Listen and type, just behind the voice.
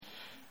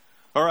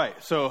All right,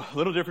 so a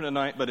little different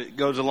tonight, but it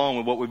goes along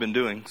with what we've been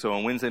doing. So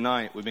on Wednesday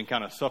night, we've been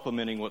kind of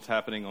supplementing what's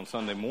happening on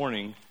Sunday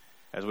morning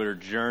as we're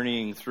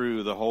journeying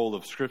through the whole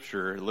of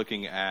Scripture,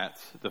 looking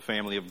at the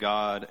family of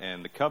God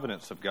and the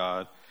covenants of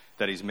God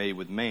that He's made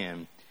with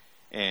man.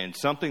 And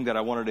something that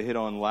I wanted to hit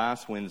on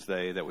last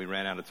Wednesday that we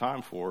ran out of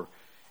time for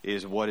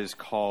is what is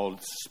called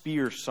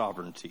sphere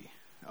sovereignty.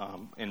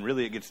 And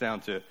really it gets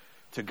down to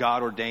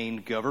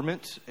God-ordained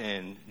government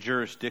and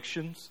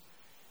jurisdictions.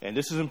 And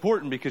this is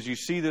important because you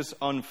see this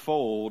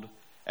unfold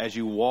as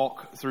you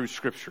walk through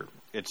Scripture.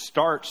 It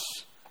starts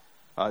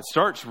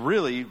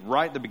really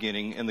right at the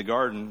beginning in the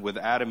garden with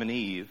Adam and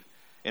Eve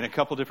in a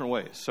couple different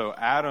ways. So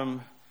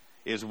Adam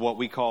is what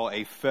we call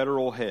a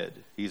federal head.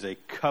 He's a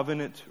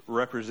covenant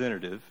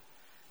representative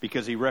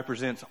because he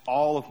represents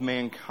all of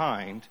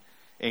mankind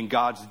in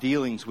God's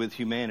dealings with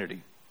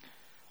humanity.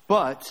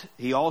 But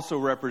he also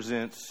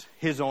represents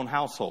his own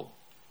household,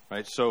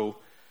 right? So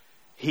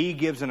he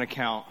gives an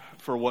account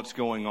for what's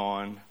going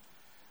on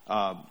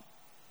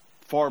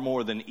far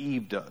more than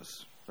Eve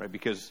does, right?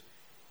 Because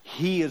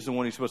he is the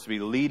one who's supposed to be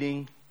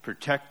leading,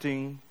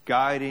 protecting,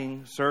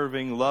 guiding,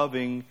 serving,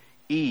 loving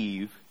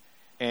Eve,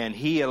 and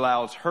he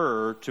allows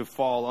her to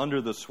fall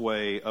under the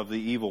sway of the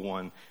evil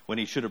one when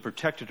he should have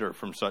protected her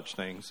from such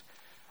things.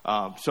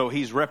 So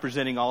he's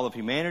representing all of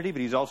humanity,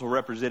 but he's also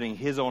representing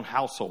his own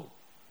household.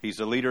 He's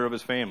the leader of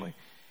his family.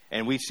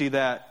 And we see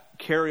that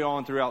carry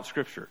on throughout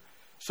Scripture.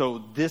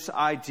 So this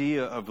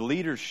idea of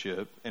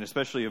leadership, and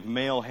especially of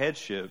male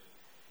headship,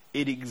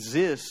 it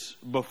exists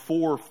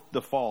before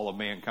the fall of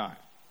mankind,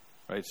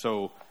 right?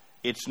 So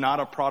it's not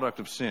a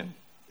product of sin.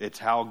 It's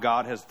how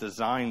God has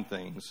designed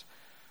things.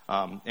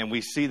 And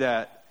we see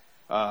that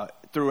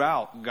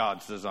throughout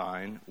God's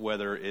design,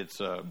 whether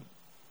it's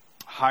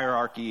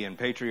hierarchy and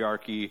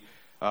patriarchy,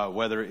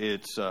 whether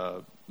it's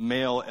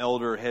male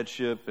elder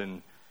headship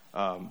and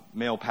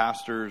male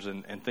pastors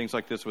and things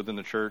like this within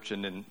the church,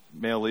 and then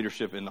male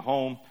leadership in the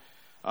home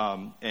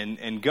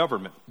and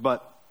government.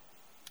 But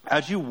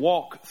as you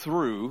walk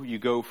through, you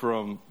go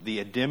from the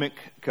Adamic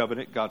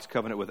covenant, God's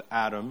covenant with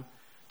Adam,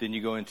 then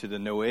you go into the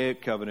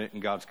Noahic covenant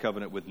and God's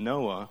covenant with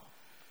Noah.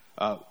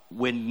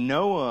 When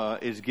Noah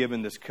is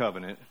given this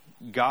covenant,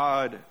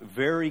 God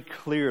very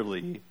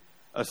clearly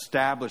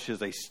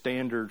establishes a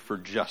standard for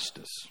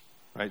justice,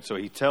 right? So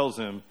he tells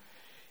him,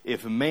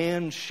 if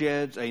man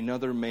sheds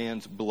another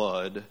man's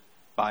blood,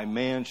 by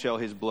man shall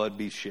his blood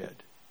be shed.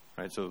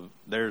 Right? So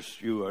there's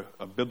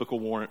a biblical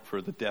warrant for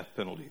the death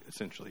penalty,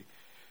 essentially.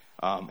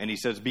 And he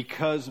says,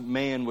 because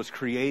man was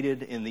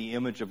created in the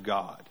image of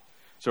God.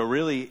 So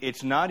really,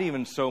 it's not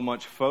even so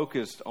much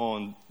focused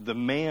on the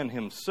man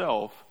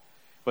himself,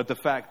 but the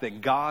fact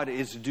that God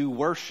is due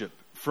worship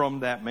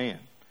from that man.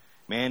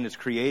 Man is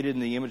created in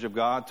the image of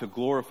God to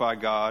glorify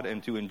God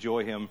and to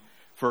enjoy Him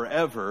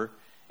forever.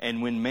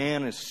 And when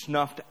man is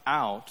snuffed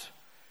out,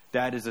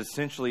 that is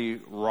essentially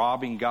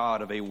robbing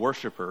God of a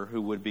worshiper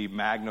who would be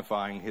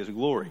magnifying His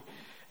glory.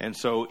 And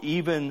so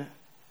even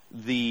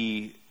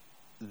the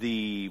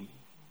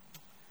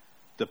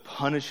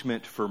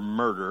punishment for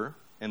murder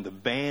and the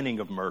banning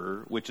of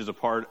murder, which is a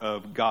part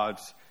of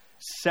God's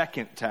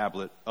second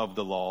tablet of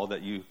the law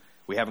that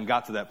we haven't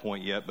got to that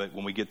point yet, but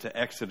when we get to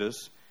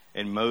Exodus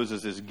and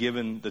Moses is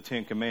given the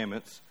Ten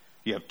Commandments,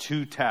 you have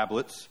two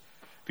tablets.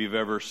 If you've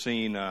ever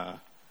seen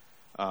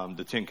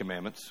the Ten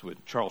Commandments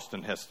with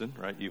Charleston Heston,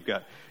 right? You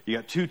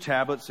got two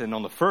tablets, and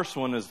on the first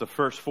one is the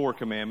first four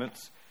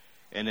commandments,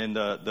 and then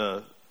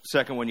the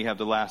second one you have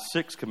the last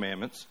six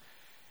commandments.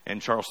 And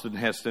Charleston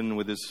Heston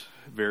with his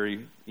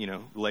very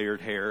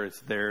layered hair is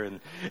there,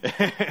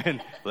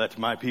 and let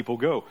my people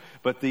go.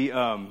 But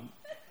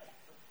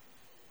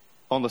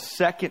on the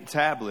second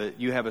tablet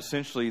you have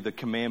essentially the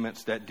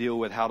commandments that deal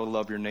with how to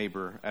love your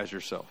neighbor as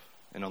yourself.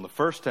 And on the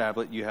first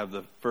tablet, you have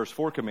the first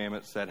four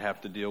commandments that have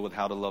to deal with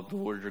how to love the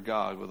Lord your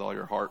God with all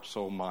your heart,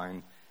 soul,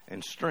 mind,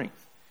 and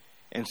strength.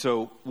 And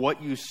so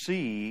what you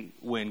see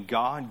when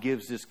God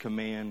gives this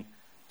command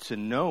to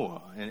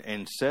Noah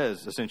and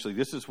says, essentially,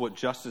 this is what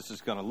justice is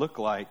going to look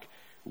like.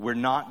 We're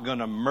not going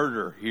to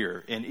murder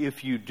here. And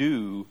if you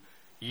do,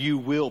 you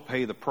will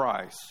pay the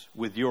price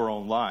with your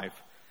own life.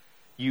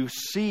 You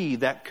see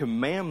that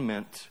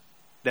commandment,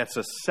 that's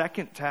a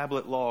second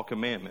tablet law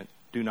commandment,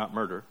 do not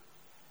murder,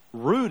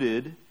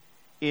 rooted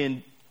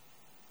in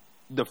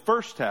the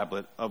first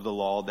tablet of the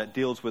law that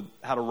deals with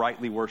how to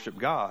rightly worship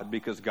God,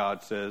 because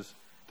God says,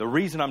 the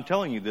reason I'm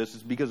telling you this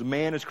is because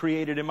man is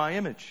created in my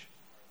image,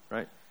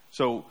 right?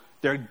 So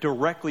they're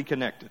directly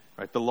connected,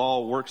 right? The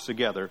law works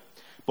together.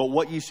 But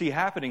what you see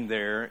happening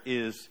there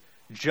is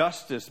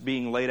justice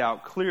being laid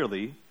out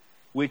clearly,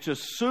 which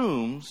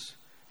assumes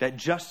that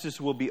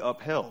justice will be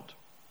upheld.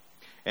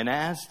 And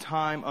as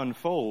time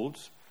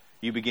unfolds,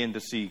 you begin to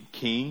see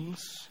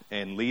kings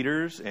and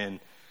leaders, and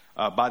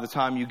by the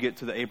time you get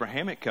to the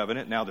Abrahamic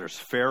covenant, now there's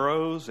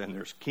pharaohs and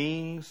there's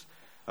kings.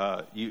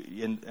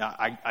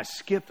 I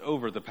skipped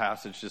over the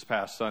passage this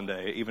past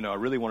Sunday, even though I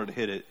really wanted to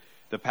hit it,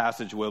 the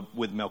passage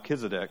with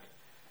Melchizedek.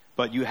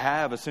 But you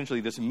have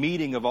essentially this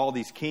meeting of all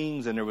these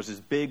kings, and there was this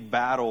big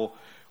battle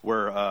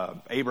where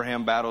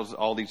Abraham battles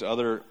all these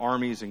other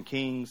armies and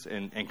kings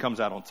and comes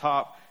out on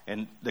top.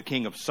 And the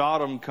king of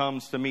Sodom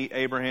comes to meet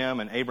Abraham,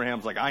 and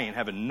Abraham's like, I ain't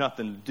having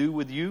nothing to do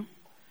with you.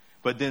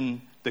 But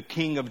then the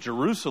king of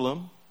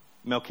Jerusalem,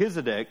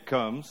 Melchizedek,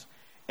 comes,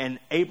 and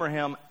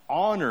Abraham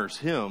honors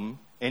him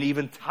and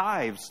even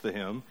tithes to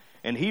him.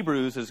 And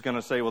Hebrews is going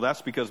to say, well,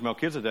 that's because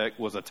Melchizedek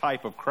was a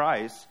type of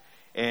Christ.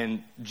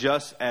 And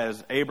just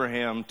as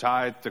Abraham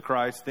tithed to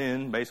Christ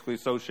then, basically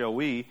so shall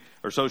we,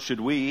 or so should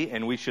we,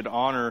 and we should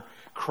honor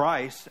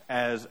Christ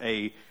as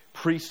a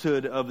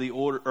priesthood of the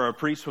order, or a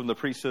priest from the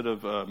priesthood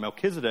of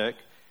Melchizedek,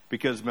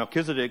 because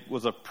Melchizedek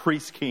was a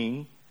priest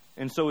king,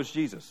 and so is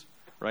Jesus,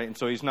 right? And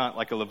so he's not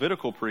like a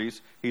Levitical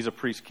priest, he's a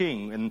priest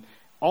king. And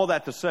all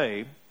that to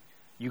say,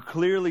 you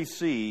clearly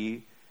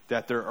see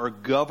that there are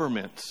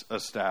governments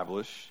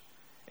established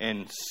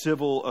and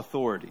civil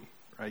authority,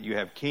 right? You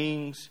have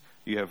kings,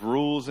 you have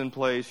rules in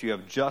place, you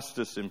have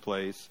justice in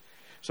place.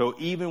 So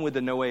even with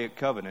the Noahic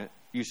covenant,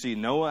 you see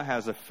Noah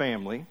has a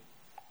family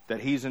that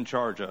he's in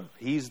charge of.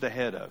 He's the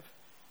head of.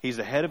 He's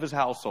the head of his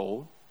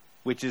household,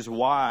 which is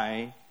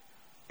why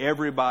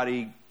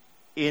everybody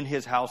in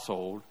his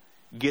household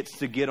gets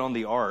to get on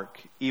the ark,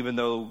 even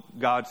though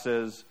God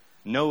says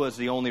Noah's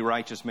the only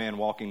righteous man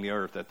walking the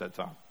earth at that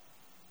time.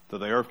 So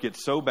the earth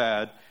gets so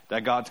bad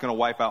that God's going to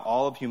wipe out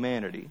all of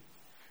humanity.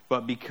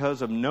 But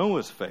because of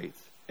Noah's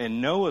faith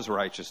and Noah's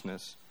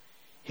righteousness,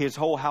 his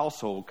whole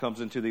household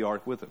comes into the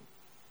ark with him.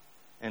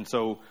 And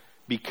so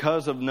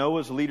because of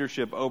Noah's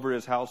leadership over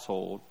his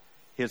household,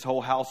 his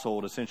whole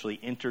household essentially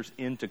enters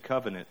into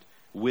covenant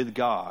with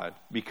God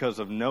because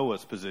of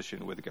Noah's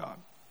position with God.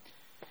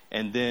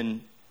 And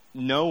then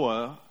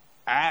Noah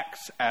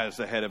acts as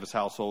the head of his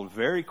household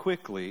very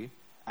quickly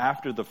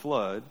after the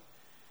flood,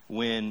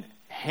 when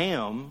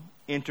Ham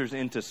enters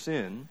into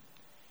sin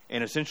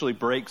and essentially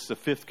breaks the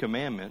fifth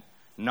commandment,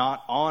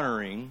 not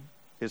honoring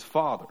his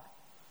father.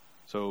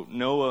 So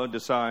Noah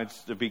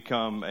decides to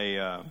become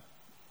an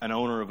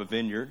owner of a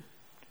vineyard,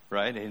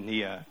 right? And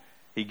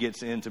he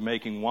gets into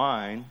making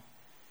wine,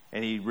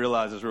 and he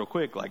realizes real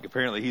quick, like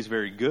apparently he's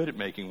very good at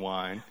making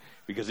wine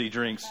because he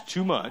drinks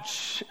too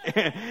much,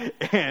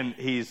 and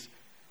he's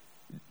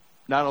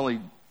not only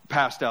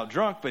passed out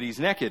drunk, but he's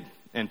naked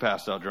and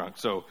passed out drunk.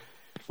 So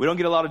we don't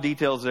get a lot of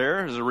details there.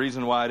 There's a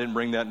reason why I didn't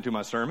bring that into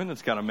my sermon.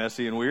 It's kind of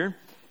messy and weird.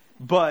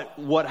 But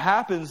what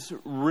happens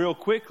real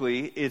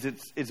quickly is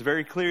it's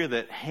very clear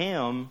that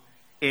Ham,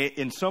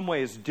 in some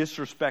ways,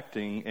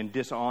 disrespecting and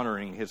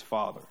dishonoring his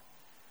father,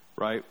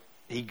 right?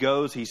 He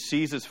goes, he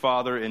sees his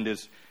father in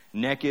this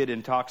naked,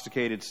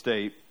 intoxicated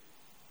state,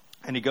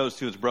 and he goes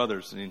to his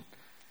brothers, and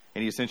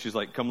he essentially is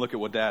like, come look at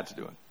what Dad's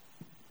doing.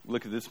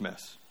 Look at this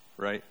mess,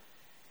 right?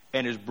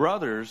 And his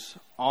brothers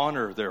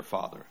honor their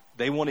father.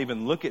 They won't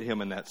even look at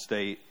him in that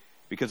state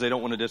because they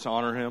don't want to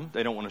dishonor him.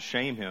 They don't want to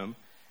shame him.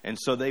 And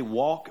so they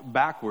walk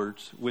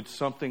backwards with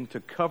something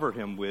to cover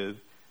him with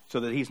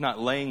so that he's not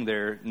laying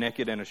there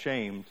naked and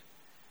ashamed,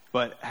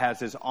 but has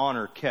his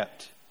honor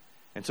kept.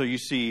 And so you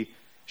see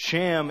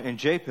Shem and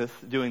Japheth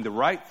doing the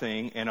right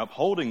thing and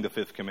upholding the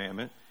fifth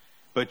commandment,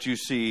 but you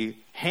see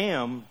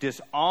Ham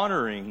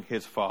dishonoring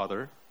his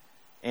father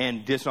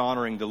and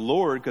dishonoring the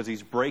Lord because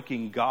he's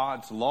breaking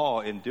God's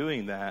law in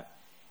doing that.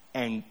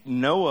 And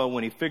Noah,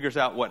 when he figures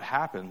out what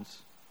happens,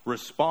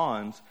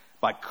 responds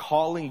by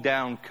calling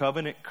down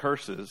covenant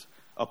curses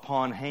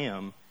upon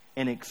Ham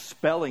and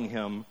expelling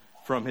him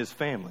from his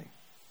family.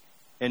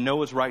 And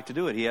Noah's right to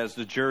do it. He has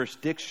the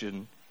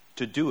jurisdiction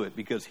to do it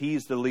because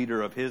he's the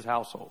leader of his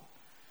household.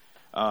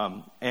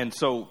 And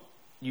so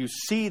you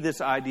see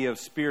this idea of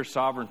spear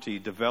sovereignty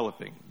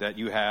developing, that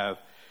you have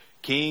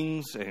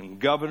kings and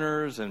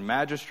governors and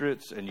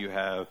magistrates, and you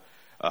have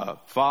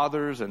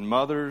fathers and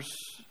mothers.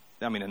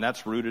 I mean, and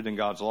that's rooted in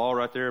God's law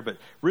right there. But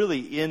really,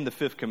 in the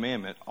fifth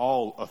commandment,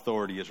 all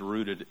authority is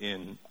rooted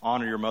in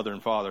honor your mother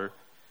and father.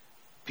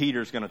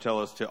 Peter's going to tell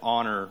us to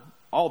honor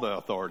all the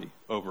authority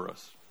over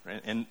us.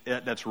 Right? And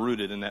that's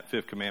rooted in that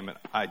fifth commandment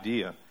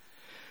idea.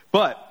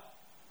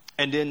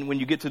 And then when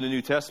you get to the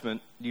New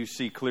Testament, you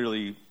see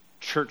clearly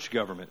church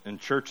government and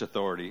church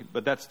authority.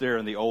 But that's there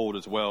in the Old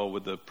as well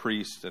with the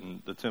priests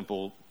and the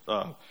temple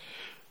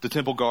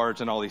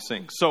guards and all these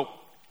things. So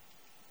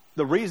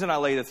the reason I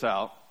lay this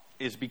out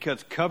is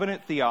because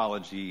covenant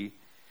theology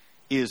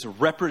is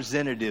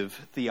representative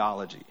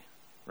theology,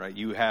 right?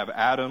 You have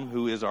Adam,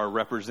 who is our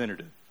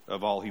representative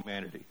of all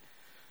humanity.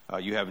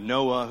 You have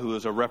Noah, who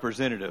is a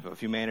representative of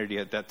humanity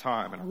at that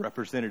time and a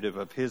representative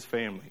of his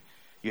family.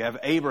 You have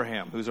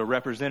Abraham, who's a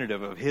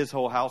representative of his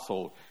whole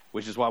household,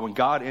 which is why when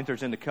God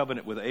enters into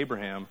covenant with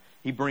Abraham,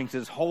 he brings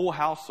his whole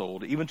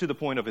household, even to the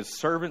point of his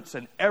servants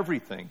and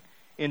everything,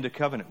 into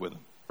covenant with him,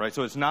 right?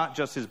 So it's not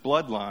just his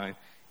bloodline.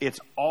 It's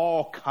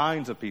all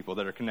kinds of people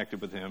that are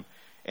connected with him,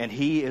 and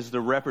he is the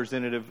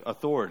representative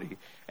authority.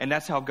 And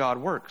that's how God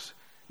works.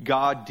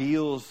 God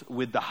deals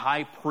with the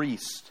high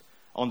priest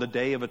on the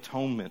Day of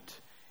Atonement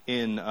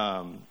in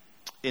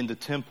the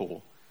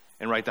temple.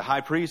 And right, the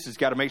high priest has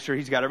got to make sure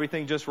he's got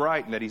everything just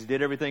right and that he's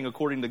did everything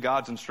according to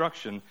God's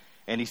instruction.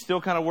 And he's still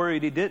kind of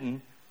worried he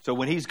didn't. So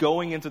when he's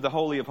going into the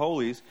Holy of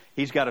Holies,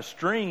 he's got a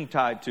string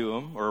tied to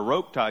him or a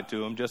rope tied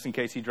to him just in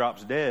case he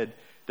drops dead.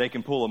 They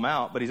can pull him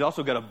out. But he's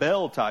also got a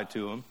bell tied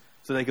to him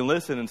so they can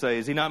listen and say,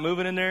 is he not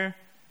moving in there?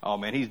 Oh,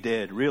 man, he's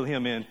dead. Reel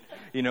him in,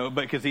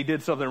 because he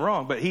did something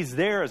wrong. But he's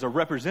there as a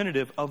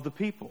representative of the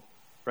people,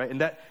 right?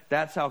 And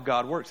that's how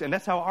God works. And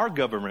that's how our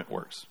government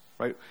works,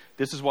 right?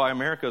 This is why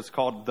America is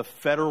called the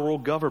federal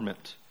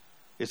government.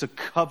 It's a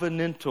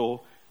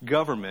covenantal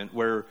government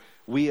where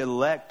we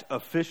elect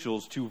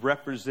officials to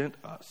represent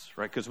us,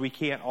 right? Because we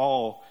can't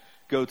all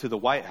go to the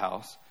White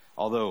House,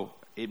 although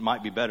it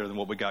might be better than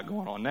what we got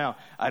going on now.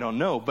 I don't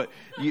know, but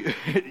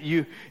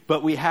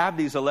but we have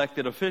these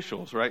elected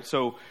officials, right?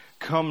 So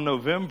come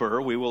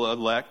November, we will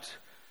elect,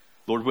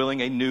 Lord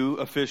willing, a new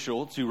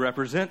official to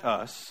represent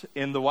us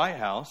in the White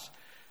House.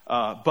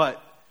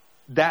 But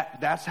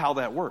that's how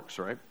that works,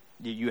 right?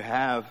 You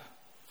have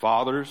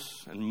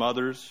fathers and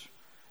mothers,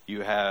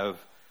 you have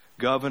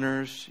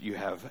governors, you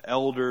have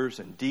elders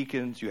and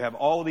deacons, you have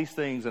all these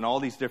things and all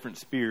these different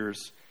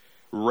spheres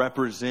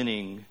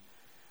representing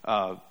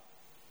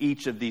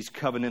each of these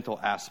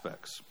covenantal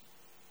aspects.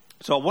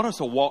 So I want us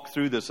to walk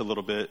through this a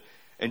little bit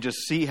and just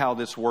see how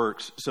this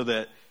works so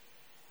that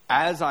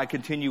as I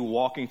continue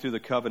walking through the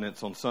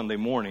covenants on Sunday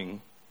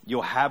morning,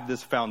 you'll have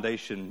this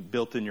foundation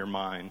built in your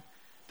mind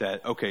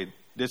that, okay,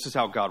 this is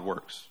how God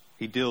works.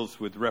 He deals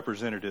with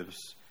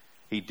representatives.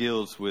 He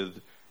deals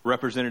with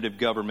representative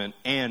government,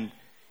 and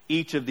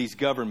each of these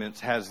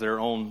governments has their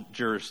own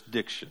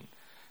jurisdiction.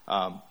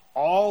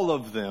 All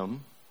of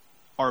them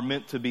are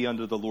meant to be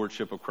under the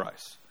lordship of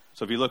Christ.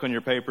 So if you look on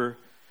your paper,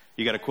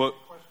 you got a quote.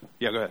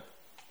 Yeah, go ahead.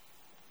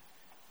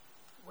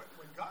 When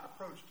God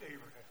approached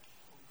Abraham,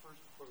 when he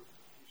first approached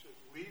him, he said,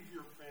 leave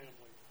your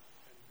family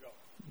and go.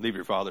 Leave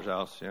your father's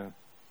house, yeah.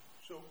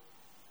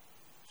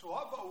 So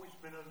I've always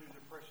been under the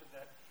impression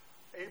that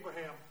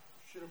Abraham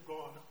should have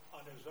gone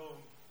on his own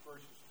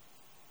versus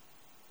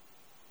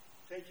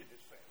taking his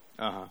family.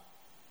 Uh-huh.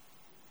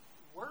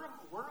 Where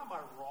am I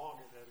wrong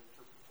in that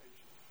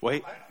interpretation?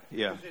 Wait,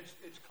 yeah. Because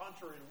it's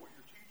contrary to what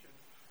you're teaching,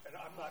 and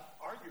I'm not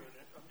arguing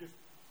it. I'm just...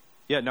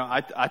 Yeah, no,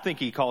 I think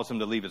he calls him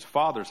to leave his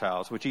father's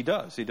house, which he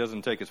does. He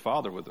doesn't take his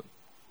father with him.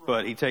 Right.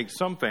 But he takes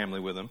some family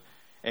with him,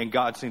 and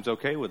God seems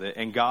okay with it.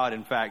 And God,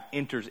 in fact,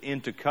 enters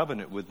into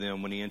covenant with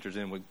them when he enters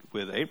in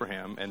with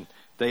Abraham, and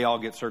they all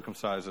get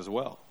circumcised as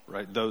well,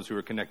 right? Those who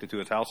are connected to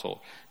his household.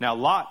 Now,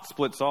 Lot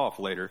splits off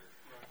later,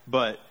 right.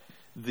 But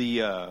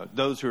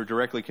those who are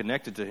directly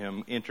connected to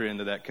him enter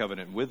into that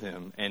covenant with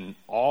him, and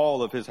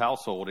all of his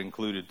household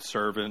included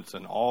servants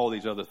and all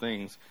these other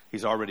things.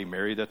 He's already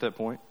married at that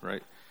point,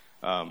 right?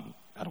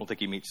 I don't think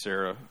he meets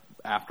Sarah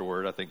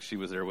afterward. I think she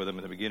was there with him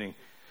in the beginning.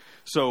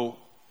 So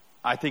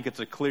I think it's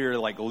a clear,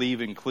 like,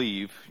 leave and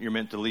cleave. You're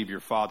meant to leave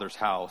your father's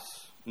house.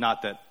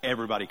 Not that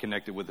everybody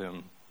connected with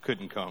him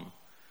couldn't come.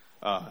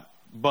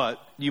 But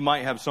you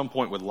might have some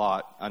point with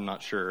Lot. I'm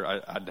not sure.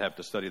 I'd have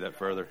to study that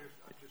further.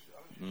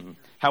 Mm-hmm.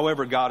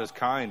 However, God is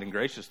kind and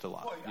gracious to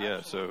Lot. Well,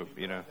 yeah, so, That's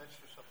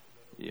just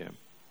something that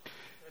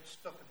that's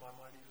stuck in my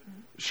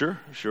mind.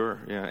 Sure,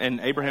 yeah.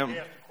 And Abraham...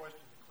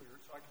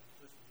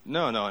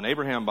 No, and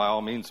Abraham, by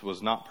all means,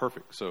 was not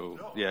perfect.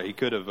 So, yeah, he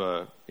could have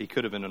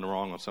been in the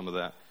wrong on some of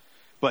that.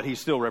 But he's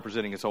still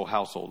representing his whole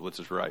household, which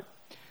is right.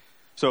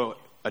 So,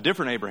 a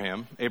different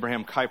Abraham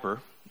Kuyper,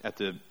 at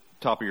the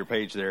top of your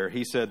page there,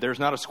 he said, there's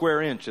not a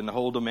square inch in the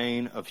whole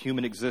domain of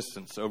human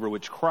existence over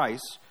which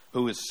Christ,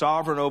 who is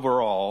sovereign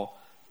over all,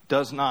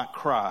 does not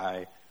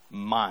cry,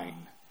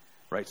 mine.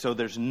 Right? So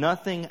there's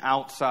nothing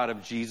outside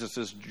of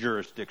Jesus'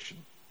 jurisdiction.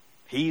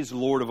 He's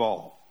Lord of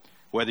all.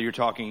 Whether you're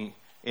talking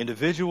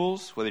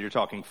individuals, whether you're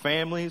talking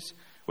families,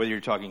 whether you're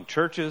talking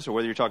churches, or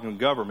whether you're talking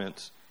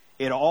governments,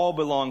 it all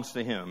belongs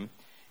to him.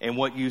 And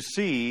what you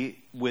see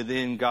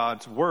within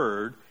God's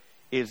word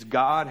is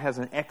God has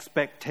an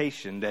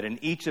expectation that in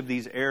each of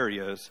these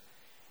areas,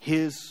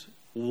 his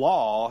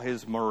law,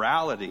 his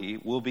morality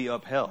will be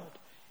upheld,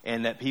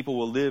 and that people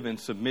will live in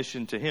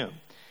submission to him.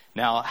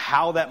 Now,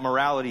 how that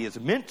morality is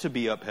meant to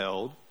be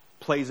upheld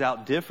plays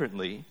out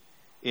differently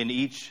in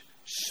each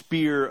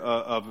sphere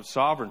of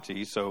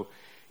sovereignty. So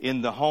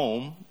in the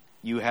home,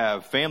 you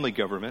have family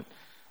government.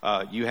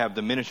 You have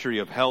the ministry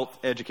of health,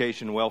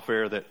 education,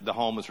 welfare that the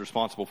home is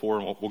responsible for,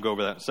 and we'll go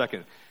over that in a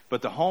second.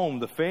 But the home,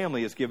 the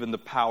family, is given the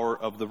power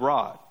of the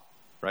rod,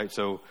 right?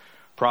 So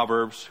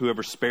Proverbs,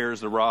 whoever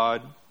spares the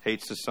rod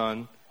hates the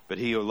son, but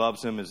he who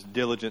loves him is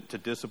diligent to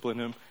discipline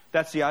him.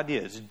 That's the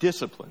idea. It's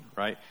discipline,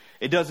 right?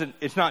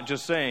 It's not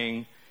just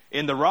saying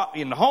in the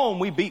home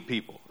we beat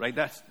people, right?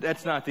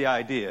 That's not the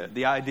idea.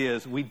 The idea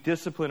is we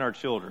discipline our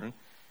children,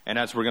 and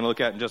as we're going to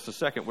look at in just a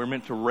second, we're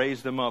meant to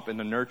raise them up in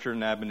the nurture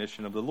and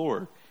admonition of the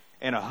Lord.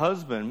 And a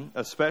husband,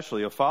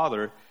 especially a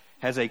father,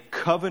 has a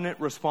covenant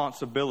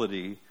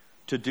responsibility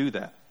to do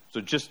that.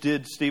 So just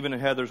did Stephen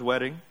and Heather's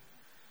wedding.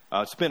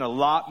 Spent a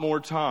lot more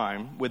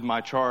time with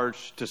my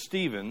charge to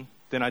Stephen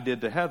than I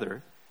did to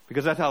Heather,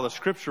 because that's how the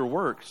scripture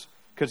works,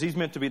 because he's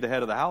meant to be the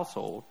head of the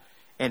household,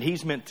 and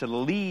he's meant to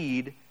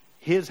lead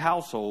his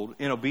household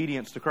in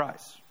obedience to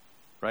Christ,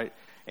 right?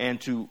 And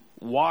to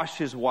wash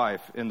his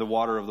wife in the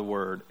water of the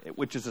word,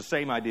 which is the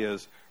same idea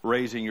as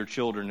raising your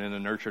children in the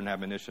nurture and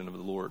admonition of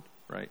the Lord,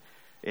 right?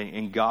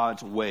 In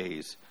God's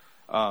ways.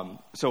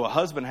 So a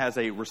husband has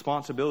a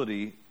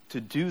responsibility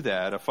to do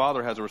that. A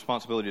father has a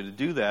responsibility to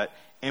do that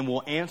and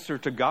will answer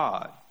to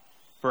God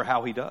for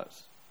how he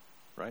does,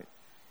 right?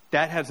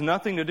 That has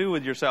nothing to do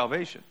with your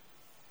salvation,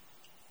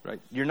 right?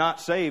 You're not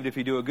saved if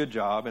you do a good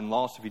job and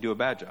lost if you do a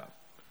bad job.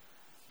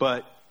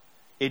 But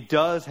it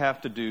does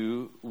have to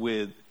do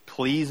with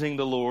pleasing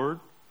the Lord,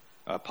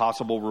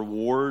 possible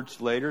rewards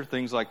later,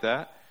 things like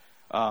that.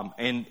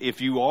 And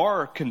if you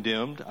are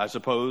condemned, I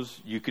suppose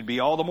you could be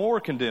all the more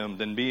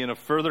condemned and be in a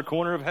further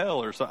corner of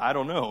hell or so. I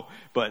don't know,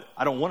 but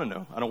I don't want to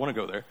know. I don't want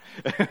to go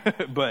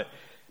there. But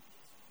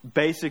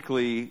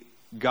basically,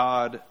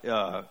 God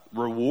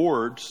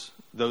rewards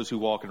those who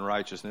walk in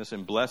righteousness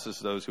and blesses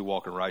those who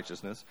walk in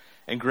righteousness,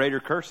 and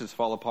greater curses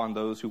fall upon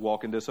those who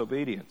walk in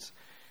disobedience.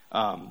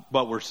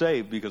 But we're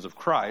saved because of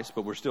Christ,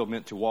 but we're still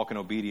meant to walk in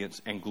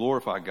obedience and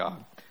glorify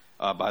God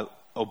by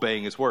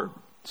obeying his word.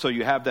 So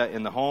you have that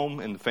in the home,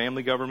 in the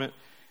family government,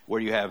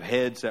 where you have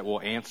heads that will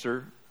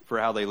answer for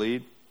how they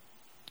lead.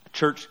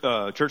 Church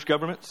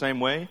government, same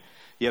way.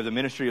 You have the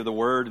ministry of the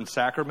word and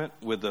sacrament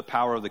with the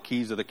power of the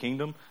keys of the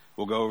kingdom.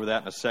 We'll go over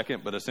that in a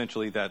second, but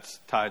essentially that's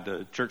tied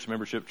to church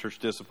membership, church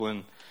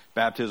discipline,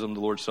 baptism, the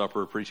Lord's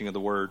Supper, preaching of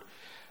the word.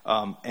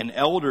 And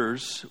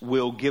elders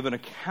will give an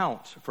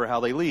account for how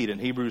they lead. In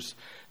Hebrews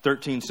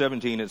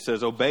 13:17, it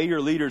says, "Obey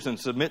your leaders and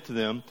submit to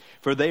them,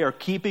 for they are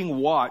keeping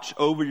watch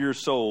over your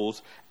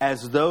souls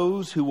as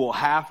those who will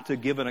have to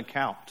give an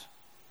account."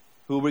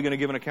 Who are we going to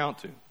give an account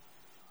to?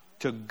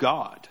 To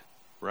God,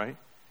 right?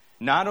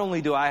 Not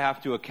only do I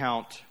have to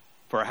account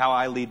for how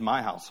I lead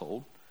my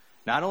household,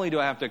 not only do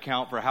I have to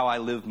account for how I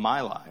live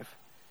my life,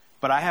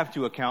 but I have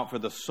to account for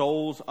the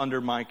souls under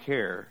my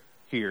care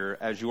here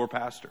as your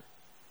pastor.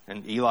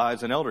 And Eli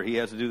is an elder. He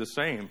has to do the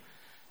same.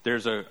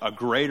 There's a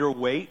greater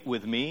weight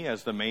with me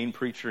as the main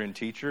preacher and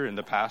teacher and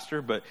the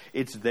pastor, but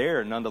it's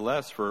there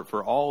nonetheless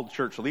for all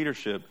church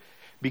leadership,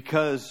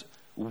 because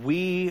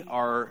we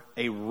are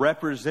a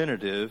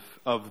representative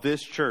of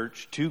this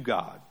church to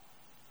God,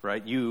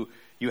 right? You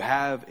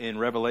have in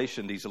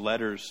Revelation these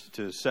letters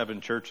to 7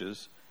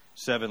 churches,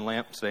 7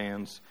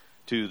 lampstands,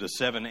 to the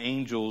 7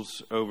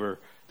 angels over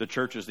the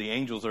churches. The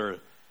angels are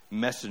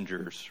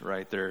messengers,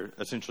 right? They're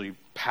essentially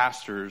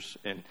pastors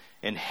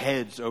and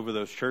heads over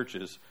those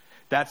churches.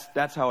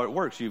 That's how it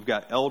works. You've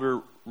got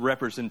elder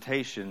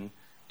representation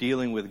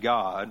dealing with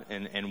God,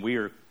 and we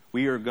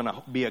are going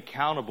to be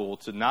accountable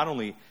to not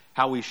only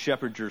how we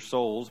shepherd your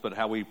souls, but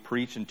how we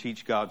preach and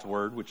teach God's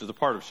word, which is a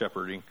part of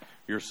shepherding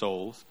your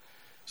souls.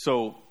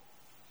 So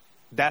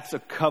that's a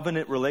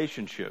covenant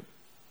relationship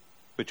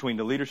between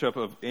the leadership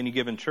of any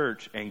given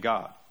church and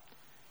God.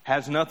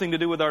 Has nothing to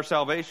do with our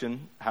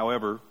salvation.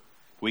 However,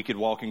 we could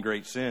walk in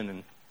great sin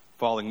and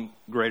fall in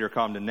greater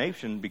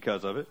condemnation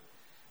because of it.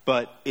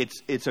 But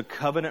it's a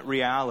covenant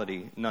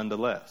reality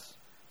nonetheless.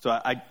 So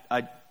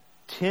I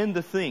tend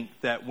to think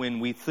that when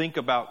we think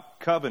about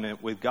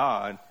covenant with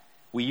God,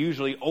 we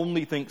usually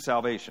only think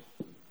salvation,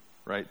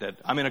 right? That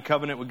I'm in a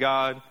covenant with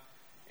God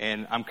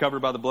and I'm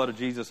covered by the blood of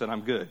Jesus and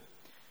I'm good.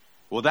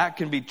 Well, that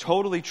can be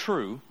totally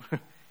true,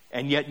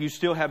 and yet you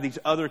still have these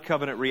other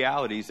covenant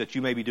realities that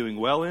you may be doing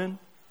well in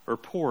or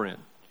poor in.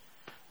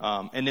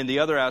 And then the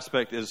other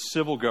aspect is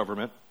civil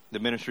government, the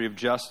ministry of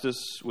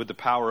justice with the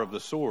power of the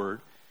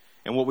sword.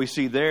 And what we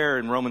see there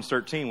in Romans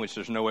 13, which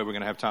there's no way we're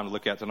going to have time to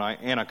look at tonight,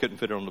 and I couldn't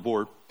fit it on the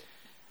board.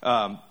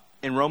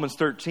 In Romans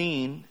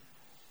 13,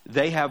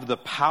 they have the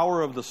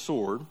power of the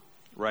sword,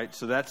 right?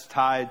 So that's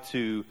tied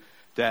to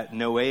that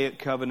Noahic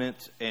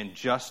covenant and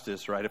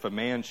justice, right? If a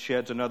man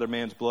sheds another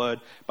man's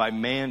blood, by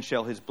man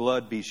shall his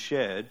blood be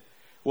shed.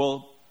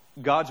 Well,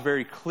 God's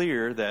very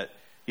clear that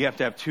you have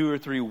to have 2 or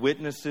 3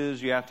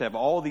 witnesses. You have to have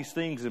all these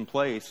things in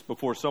place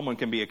before someone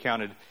can be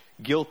accounted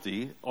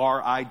guilty.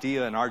 Our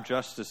idea in our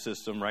justice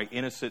system, right,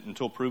 innocent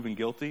until proven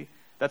guilty,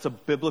 that's a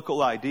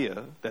biblical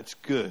idea. That's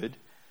good.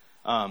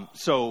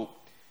 So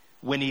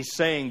when he's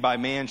saying, by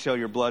man shall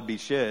your blood be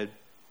shed,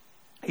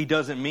 he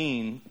doesn't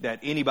mean that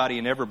anybody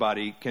and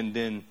everybody can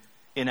then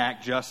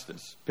enact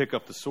justice, pick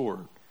up the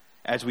sword.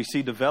 As we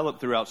see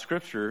developed throughout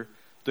Scripture,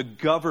 the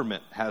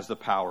government has the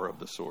power of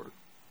the sword,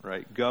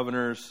 right?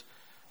 Governors,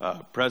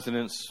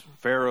 presidents,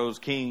 pharaohs,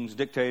 kings,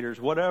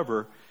 dictators,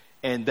 whatever,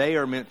 and they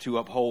are meant to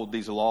uphold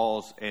these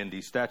laws and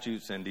these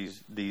statutes and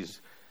these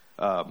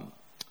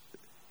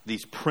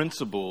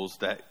principles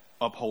that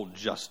uphold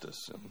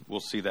justice. And we'll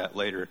see that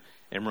later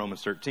in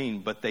Romans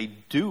 13. But they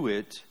do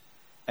it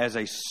as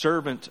a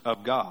servant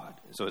of God.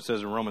 So it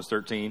says in Romans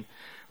 13,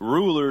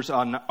 rulers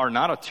are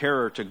not a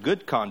terror to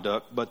good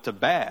conduct, but to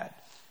bad.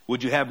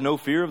 Would you have no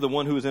fear of the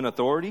one who is in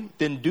authority?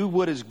 Then do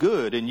what is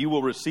good, and you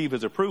will receive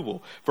his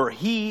approval. For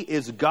he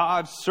is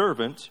God's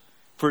servant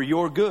for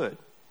your good.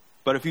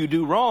 But if you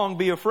do wrong,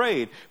 be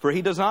afraid, for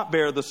he does not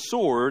bear the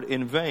sword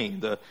in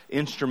vain, the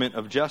instrument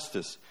of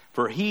justice.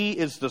 For he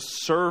is the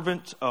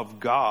servant of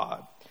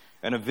God,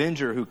 an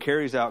avenger who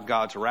carries out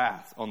God's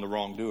wrath on the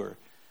wrongdoer.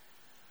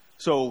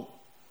 So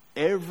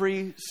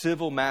every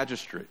civil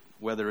magistrate,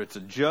 whether it's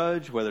a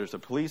judge, whether it's a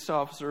police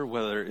officer,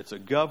 whether it's a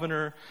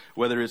governor,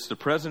 whether it's the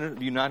president of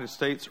the United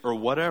States or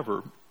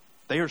whatever,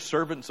 they are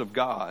servants of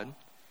God,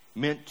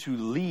 meant to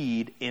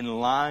lead in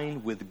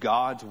line with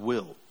God's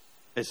will,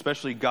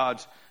 especially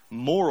God's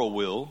moral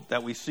will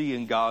that we see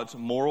in God's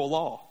moral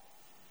law.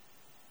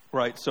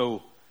 Right?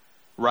 So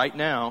right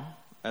now,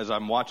 as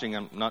I'm watching,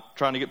 I'm not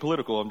trying to get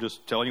political, I'm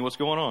just telling you what's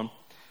going on.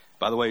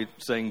 By the way,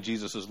 saying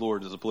Jesus is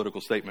Lord is a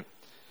political statement.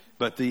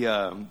 But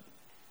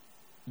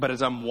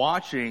as I'm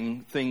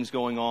watching things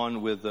going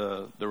on with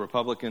the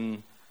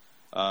Republican,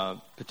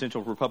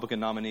 potential Republican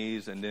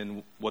nominees, and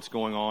then what's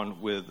going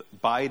on with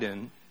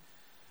Biden,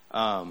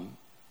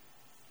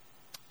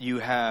 you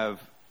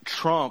have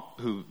Trump,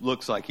 who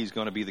looks like he's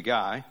going to be the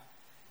guy,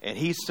 and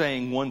he's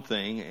saying one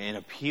thing and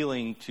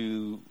appealing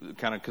to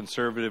kind of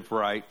conservative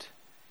right.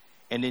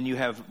 And then you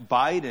have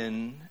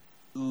Biden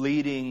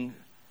leading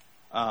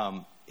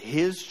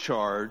his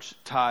charge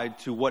tied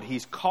to what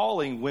he's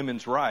calling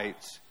women's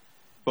rights,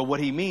 but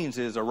what he means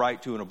is a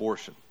right to an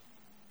abortion.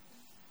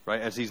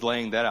 Right? As he's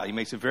laying that out, he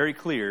makes it very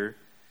clear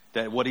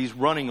that what he's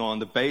running on,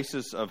 the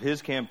basis of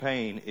his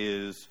campaign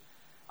is,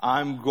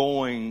 I'm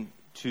going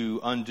to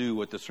undo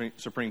what the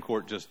Supreme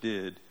Court just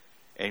did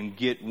and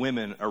get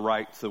women a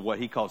right to what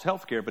he calls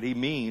health care, but he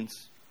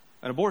means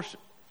an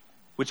abortion,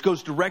 which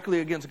goes directly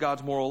against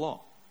God's moral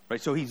law. Right?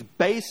 So he's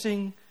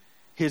basing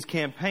his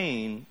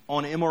campaign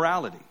on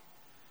immorality.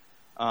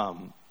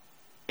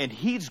 And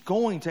he's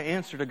going to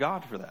answer to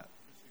God for that.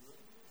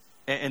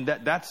 And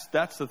that's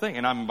the thing.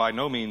 And I'm by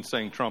no means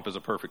saying Trump is a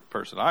perfect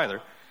person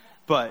either.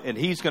 And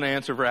he's going to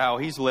answer for how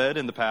he's led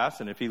in the past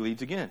and if he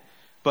leads again.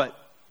 But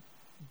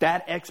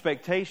that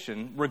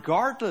expectation,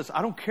 regardless,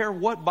 I don't care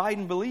what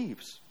Biden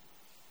believes.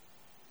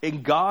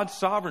 In God's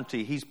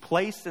sovereignty, he's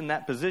placed in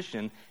that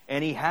position,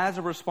 and he has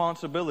a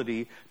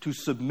responsibility to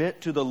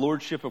submit to the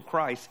lordship of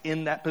Christ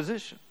in that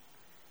position.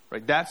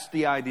 Right? That's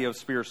the idea of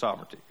spear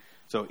sovereignty.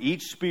 So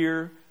each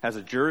spear has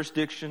a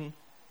jurisdiction.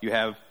 You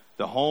have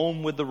the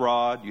home with the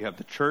rod, you have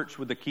the church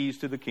with the keys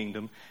to the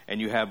kingdom, and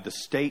you have the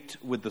state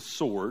with the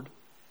sword.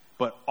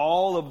 But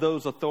all of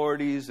those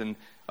authorities and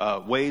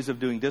ways of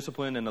doing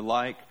discipline and the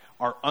like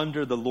are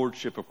under the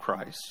lordship of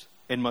Christ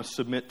and must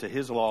submit to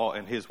his law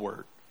and his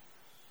word.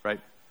 Right?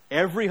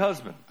 Every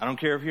husband, I don't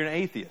care if you're an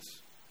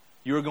atheist,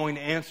 you are going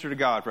to answer to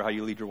God for how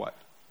you lead your wife.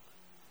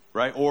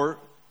 Right? Or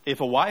if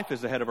a wife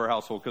is the head of her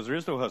household, because there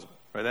is no husband,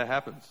 right? That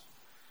happens.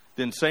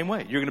 Then same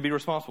way, you're going to be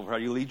responsible for how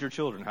you lead your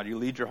children, how do you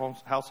lead your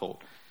household.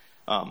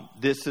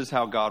 This is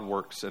how God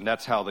works, and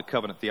that's how the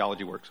covenant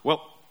theology works.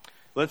 Well,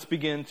 let's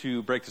begin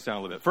to break this down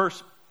a little bit.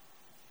 First,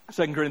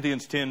 2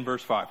 Corinthians 10,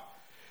 verse 5.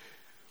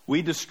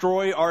 We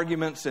destroy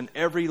arguments and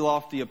every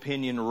lofty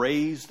opinion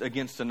raised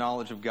against the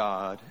knowledge of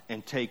God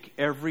and take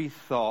every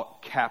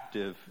thought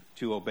captive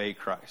to obey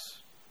Christ.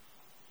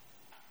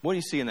 What do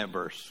you see in that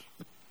verse?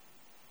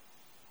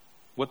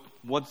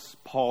 What's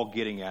Paul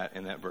getting at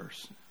in that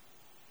verse?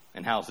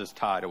 And how's this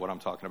tied to what I'm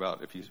talking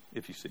about if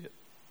you see it?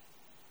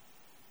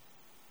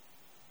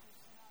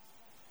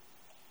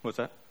 What's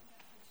that?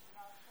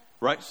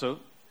 Right, so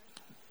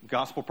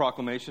gospel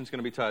proclamation is going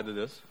to be tied to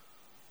this.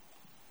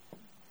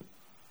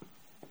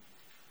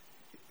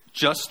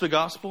 Just the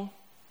gospel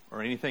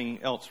or anything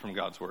else from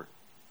God's word?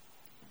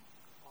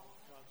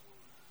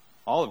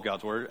 All of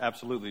God's word,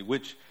 absolutely.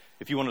 Which,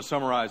 if you want to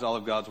summarize all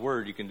of God's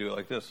word, you can do it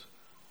like this.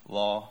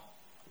 Law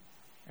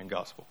and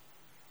gospel.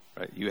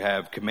 Right? You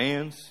have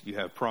commands, you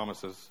have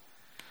promises,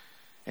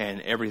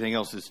 and everything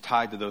else is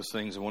tied to those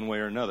things in one way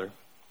or another.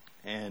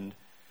 And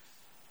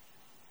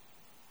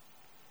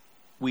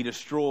we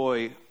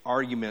destroy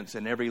arguments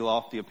and every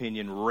lofty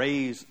opinion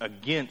raised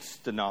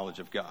against the knowledge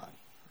of God.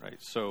 Right?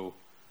 So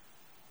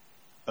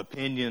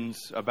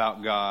opinions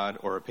about God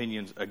or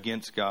opinions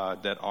against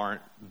God that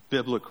aren't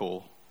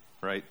biblical,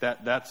 right?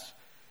 That's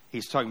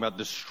he's talking about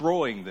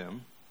destroying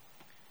them.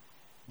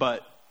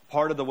 But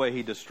part of the way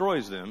he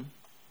destroys them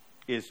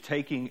is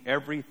taking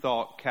every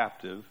thought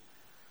captive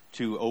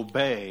to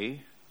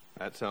obey,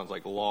 that sounds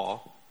like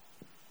law,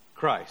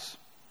 Christ.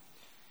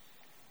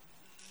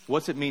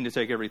 What's it mean to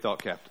take every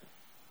thought captive?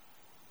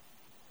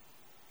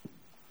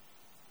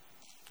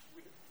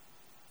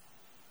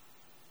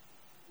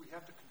 We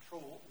have to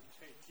control what we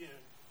take in,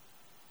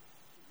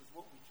 because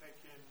what we take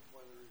in,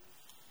 whether it's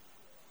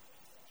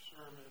a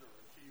sermon or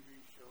a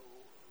TV show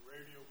or a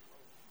radio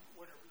program,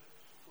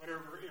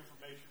 whatever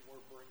information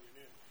we're bringing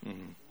in,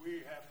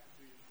 we have to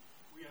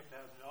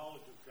have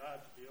knowledge of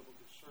God to be able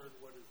to discern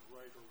what is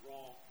right or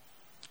wrong,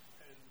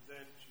 and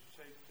then to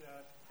take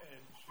that and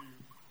to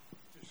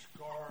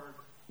discard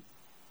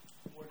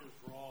what is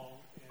wrong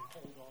and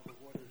hold on to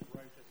what is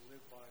right and live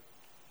by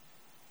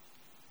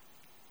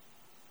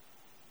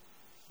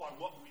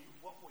what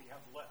we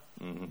have left.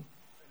 And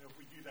if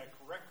we do that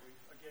correctly,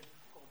 again,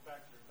 going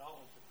back to the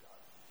knowledge of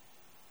God.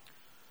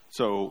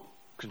 So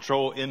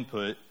control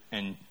input,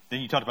 and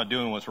then you talked about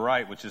doing what's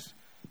right, which is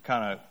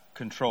kind of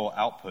control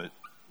output.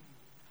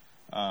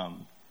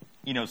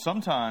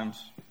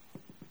 Sometimes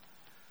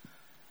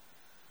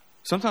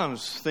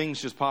things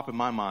just pop in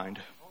my mind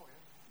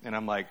And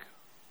I'm like,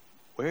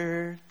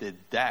 where did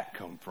that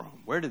come from?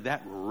 Where did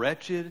that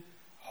wretched,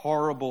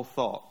 horrible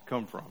thought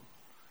come from?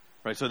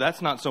 Right? So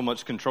that's not so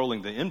much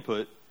controlling the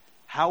input.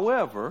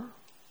 However,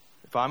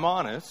 if I'm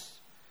honest,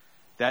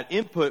 that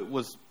input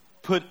was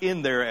put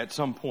in there at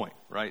some point,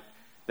 right?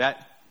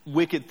 That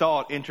wicked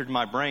thought entered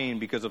my brain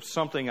because of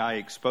something I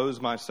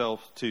exposed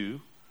myself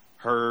to,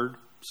 heard,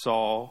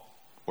 saw,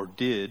 or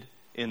did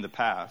in the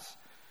past.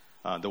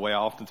 The way I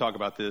often talk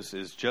about this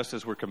is just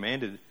as we're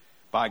commanded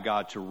by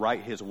God to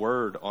write his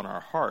word on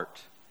our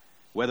heart,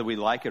 whether we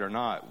like it or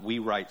not, we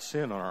write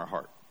sin on our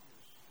heart.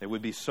 It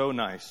would be so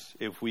nice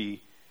if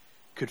we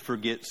could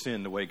forget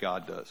sin the way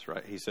God does,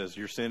 right? He says,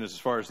 your sin is as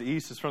far as the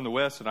east is from the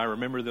west, and I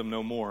remember them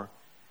no more.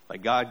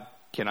 Like, God,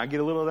 can I get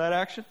a little of that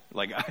action?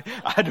 Like,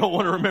 I don't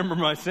want to remember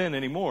my sin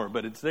anymore,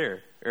 but it's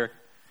there. Eric?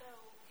 So,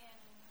 in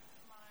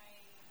my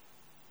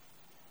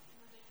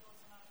ridiculous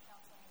amount of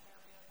counseling and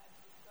therapy I've had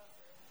to go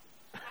through,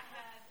 I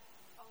had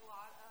a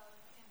lot of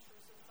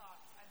intrusive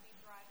thoughts. I'd be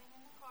driving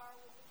in the car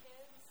with the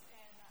kids,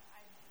 and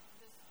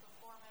this is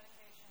before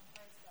medication,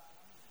 praise God.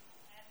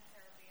 I'm in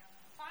therapy, I'm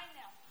fine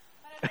now.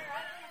 But I'd be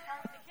driving in the car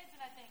with the kids,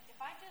 and I think,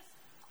 if I just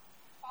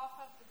off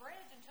of the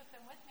bridge and took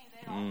them with me,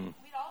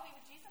 we'd all be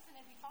with Jesus and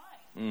it'd be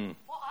fine.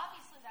 Well,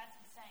 obviously that's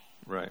insane.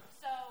 Right.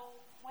 So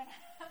when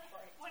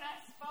I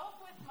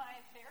spoke with my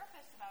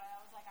therapist about it, I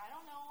was like, I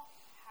don't know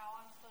how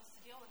I'm supposed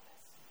to deal with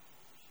this.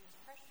 She was a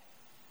Christian.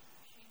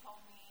 She told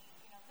me,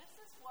 this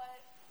is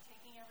what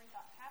taking every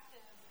thought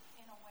captive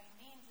in a way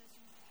means, is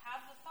you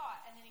have the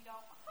thought and then you go,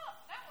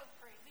 that was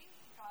crazy.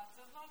 God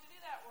says not to do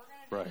that. We're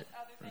going to do this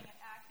other thing and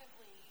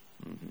actively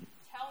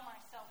tell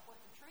myself what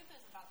the truth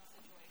is about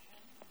the situation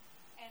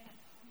and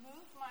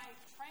move my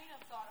train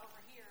of thought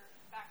over here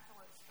back to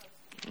where it's supposed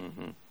to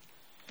be.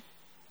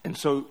 And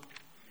so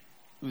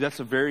that's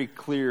a very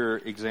clear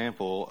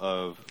example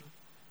of,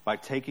 by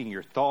taking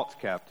your thoughts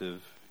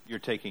captive, you're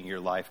taking your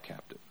life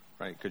captive,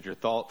 right? Because your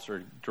thoughts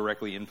are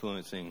directly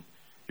influencing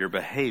your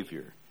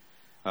behavior.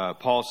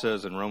 Paul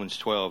says in Romans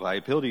 12, I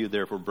appeal to you,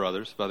 therefore,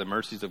 brothers, by the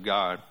mercies of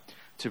God,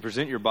 to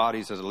present your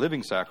bodies as a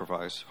living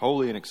sacrifice,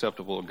 holy and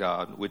acceptable to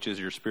God, which is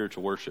your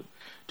spiritual worship.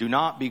 Do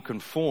not be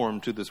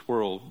conformed to this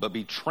world, but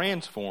be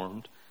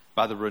transformed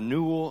by the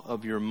renewal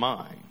of your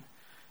mind,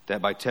 that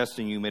by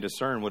testing you may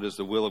discern what is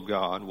the will of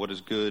God, what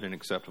is good and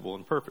acceptable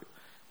and perfect.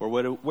 Or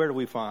where do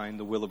we find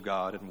the will of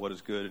God and what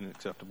is good and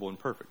acceptable and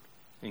perfect?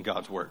 In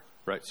God's word,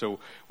 right? So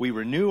we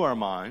renew our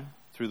mind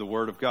through the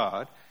word of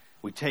God.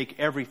 We take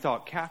every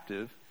thought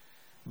captive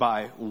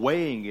by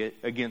weighing it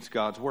against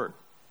God's word,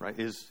 right?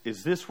 Is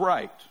this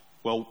right?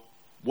 Well,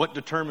 what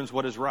determines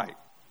what is right?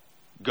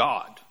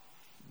 God,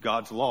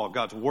 God's law,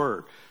 God's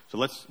word. So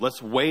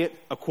let's weigh it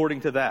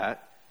according to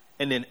that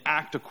and then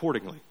act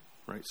accordingly,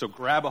 right? So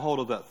grab a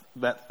hold of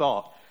that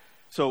thought.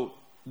 So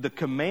the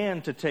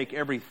command to take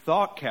every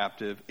thought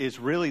captive is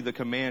really the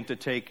command to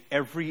take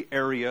every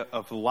area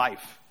of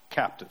life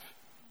captive.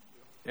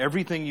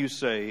 Everything you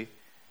say,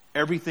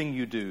 everything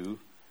you do,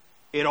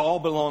 it all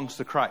belongs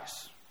to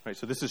Christ, right?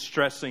 So this is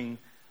stressing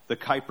the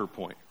Kuyper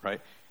point,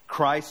 right?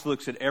 Christ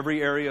looks at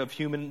every area of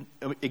human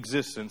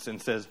existence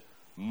and says,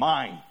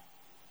 mine,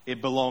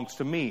 it belongs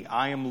to me.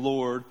 I am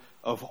Lord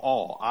of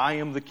all. I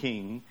am the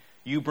King.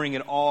 You bring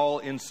it all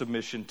in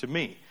submission to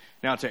me.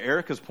 Now, to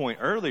Erica's point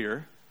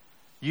earlier,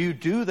 you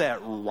do that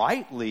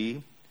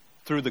rightly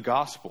through the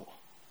gospel,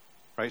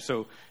 right?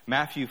 So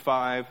Matthew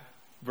 5,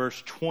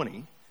 verse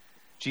 20,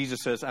 Jesus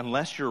says,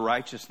 unless your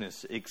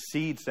righteousness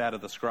exceeds that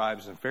of the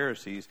scribes and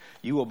Pharisees,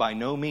 you will by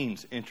no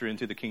means enter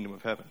into the kingdom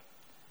of heaven.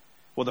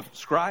 Well, the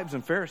scribes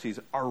and Pharisees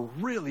are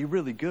really,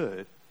 really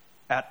good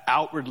at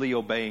outwardly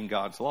obeying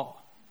God's law,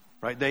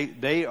 right?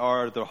 They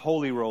are the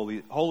holy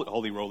rollers.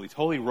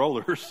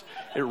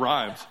 It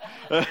rhymes.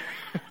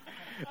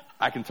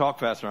 I can talk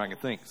faster than I can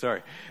think.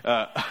 Sorry.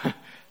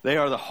 They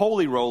are the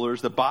holy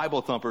rollers, the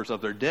Bible thumpers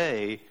of their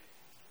day.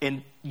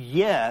 And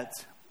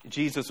yet,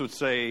 Jesus would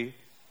say,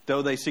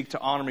 though they seek to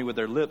honor me with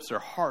their lips, their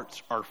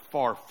hearts are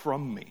far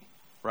from me,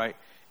 right?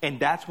 And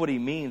that's what he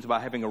means by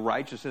having a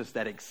righteousness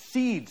that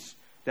exceeds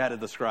that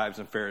of the scribes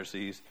and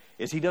Pharisees,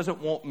 is he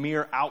doesn't want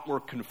mere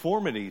outward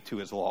conformity to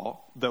his law,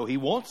 though he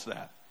wants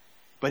that.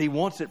 But he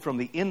wants it from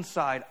the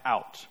inside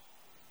out.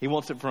 He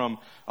wants it from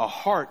a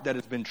heart that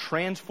has been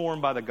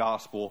transformed by the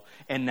gospel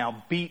and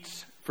now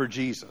beats for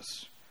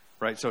Jesus,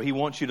 right? So he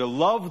wants you to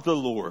love the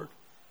Lord,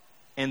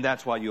 and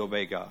that's why you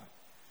obey God.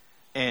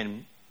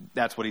 And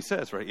that's what he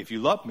says, right? If you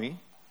love me,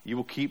 you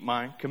will keep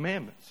my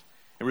commandments.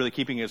 And really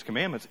keeping his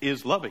commandments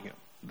is loving him.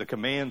 The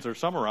commands are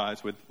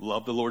summarized with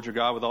love the Lord your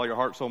God with all your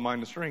heart, soul, mind,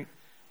 and strength.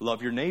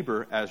 Love your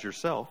neighbor as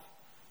yourself.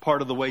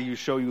 Part of the way you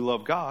show you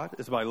love God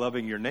is by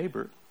loving your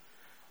neighbor.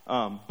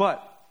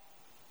 But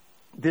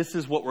this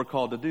is what we're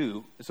called to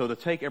do. So to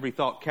take every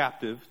thought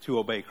captive to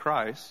obey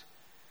Christ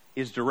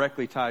is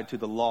directly tied to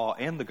the law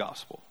and the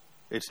gospel.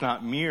 It's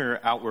not mere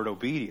outward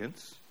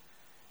obedience.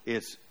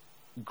 It's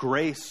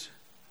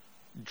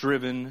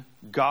grace-driven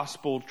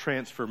gospel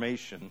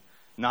transformation,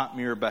 not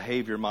mere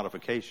behavior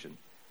modification.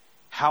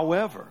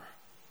 However,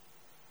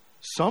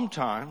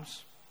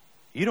 sometimes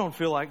you don't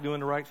feel like doing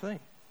the right thing.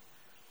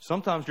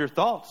 Sometimes your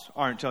thoughts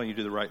aren't telling you to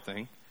do the right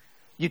thing.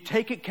 You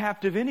take it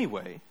captive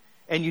anyway,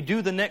 and you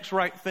do the next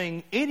right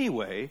thing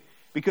anyway,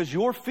 because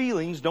your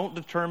feelings don't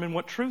determine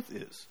what truth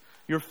is.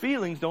 Your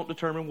feelings don't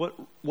determine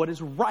what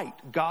is right.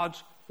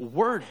 God's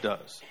word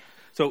does.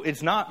 So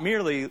it's not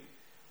merely,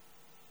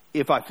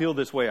 if I feel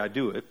this way, I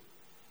do it.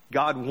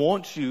 God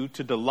wants you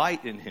to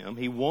delight in him.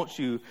 He wants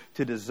you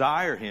to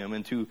desire him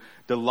and to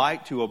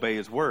delight to obey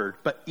his word.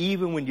 But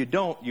even when you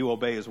don't, you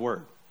obey his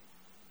word.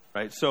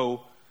 Right?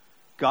 So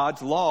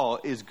God's law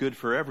is good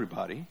for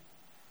everybody,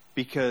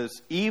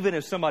 because even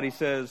if somebody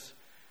says,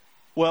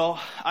 well,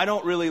 I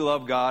don't really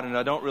love God and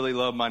I don't really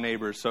love my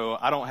neighbor, so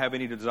I don't have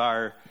any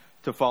desire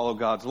to follow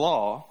God's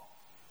law.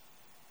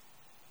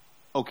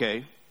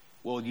 Okay,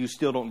 well, you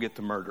still don't get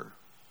to murder.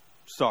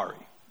 Sorry.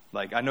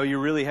 Like, I know you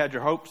really had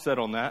your hopes set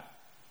on that,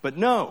 but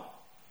no.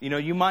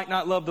 You might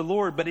not love the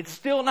Lord, but it's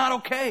still not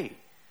okay.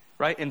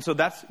 Right? And so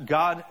that's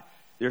God.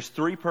 There's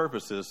three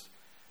purposes.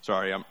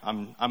 Sorry,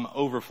 I'm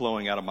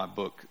overflowing out of my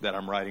book that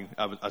I'm writing.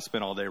 I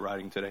spent all day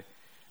writing today.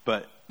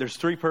 But there's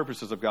three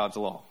purposes of God's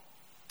law.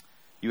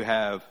 You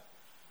have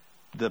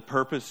the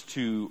purpose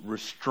to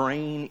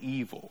restrain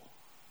evil.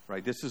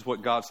 Right? This is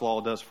what God's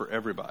law does for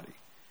everybody.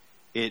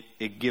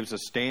 It gives a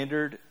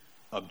standard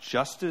of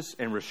justice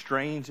and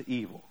restrains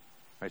evil.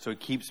 Right? So it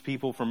keeps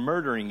people from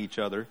murdering each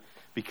other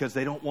because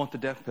they don't want the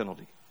death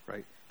penalty.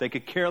 Right? They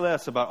could care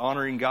less about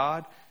honoring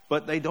God,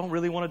 but they don't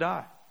really want to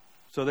die.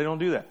 So they don't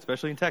do that,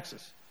 especially in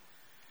Texas.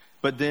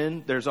 But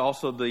then there's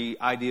also the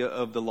idea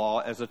of the law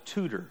as a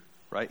tutor.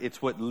 Right?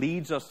 It's what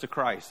leads us to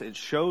Christ. It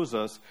shows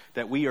us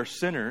that we are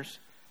sinners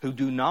who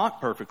do not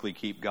perfectly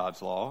keep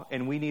God's law,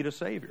 and we need a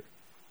Savior.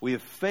 We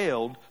have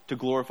failed to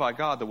glorify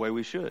God the way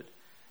we should.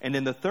 And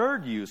then the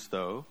third use,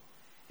 though,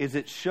 is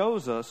it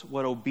shows us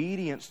what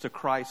obedience to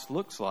Christ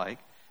looks like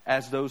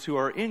as those who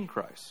are in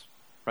Christ.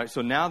 Right?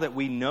 So now that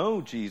we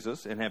know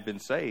Jesus and have been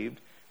saved,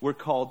 we're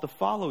called to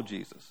follow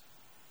Jesus.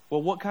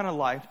 Well, what kind of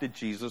life did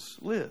Jesus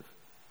live?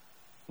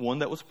 One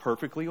that was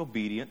perfectly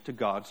obedient to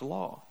God's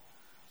law.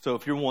 So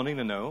if you're wanting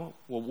to know,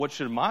 well, what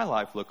should my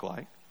life look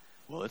like?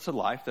 Well, it's a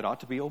life that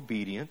ought to be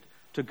obedient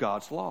to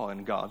God's law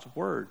and God's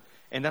word.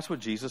 And that's what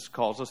Jesus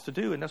calls us to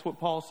do. And that's what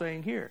Paul's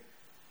saying here.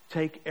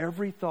 Take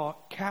every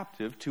thought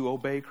captive to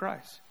obey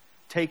Christ.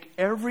 Take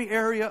every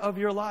area of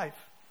your life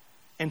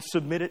and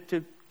submit it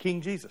to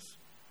King Jesus.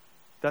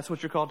 That's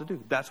what you're called to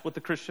do. That's what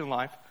the Christian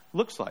life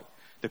looks like.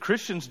 The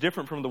Christian's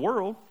different from the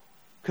world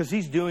because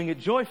he's doing it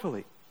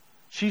joyfully.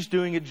 She's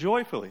doing it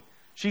joyfully.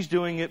 She's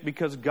doing it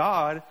because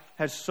God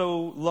has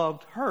so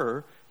loved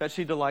her that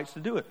she delights to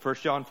do it. 1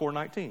 John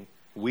 4:19.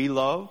 We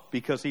love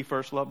because he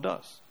first loved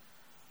us.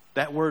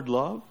 That word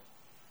love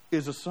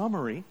is a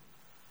summary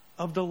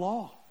of the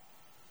law.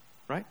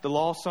 Right? The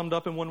law summed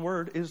up in one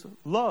word is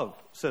love,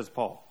 says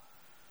Paul.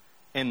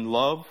 And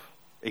love,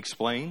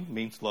 explained,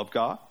 means love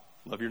God,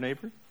 love your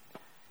neighbor.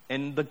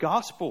 And the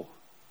gospel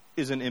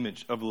is an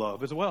image of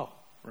love as well.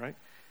 Right?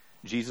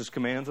 Jesus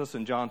commands us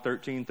in John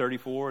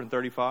 13:34 and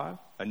 35,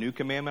 a new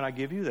commandment I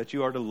give you, that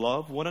you are to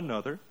love one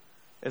another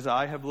as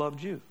I have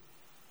loved you.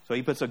 So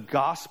he puts a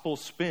gospel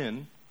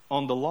spin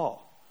on the law.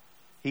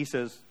 He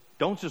says,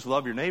 don't just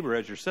love your neighbor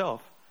as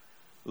yourself.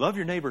 Love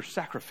your neighbor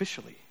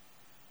sacrificially,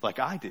 like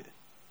I did.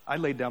 I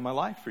laid down my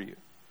life for you.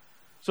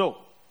 So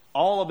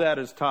all of that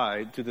is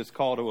tied to this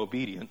call to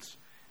obedience.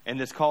 And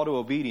this call to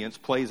obedience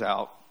plays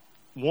out,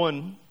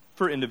 one,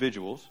 for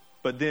individuals,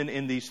 but then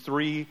in these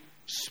three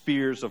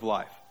spheres of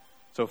life.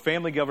 So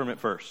family government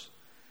first.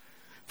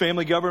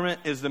 Family government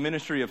is the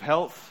ministry of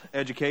health,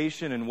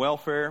 education, and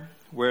welfare,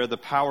 where the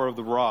power of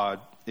the rod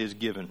is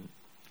given.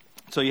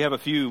 So you have a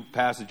few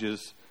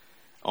passages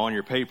on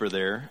your paper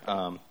there.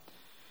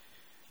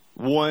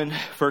 1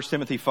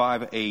 Timothy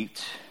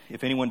 5:8.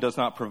 If anyone does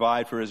not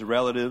provide for his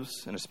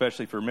relatives, and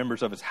especially for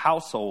members of his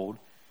household,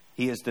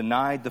 he has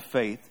denied the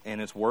faith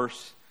and is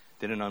worse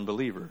than an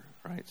unbeliever.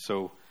 Right?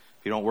 So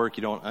if you don't work,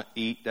 you don't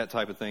eat, that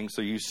type of thing.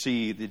 So you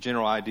see the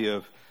general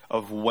idea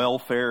of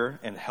welfare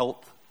and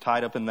health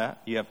tied up in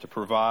that. You have to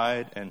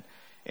provide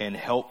and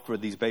help for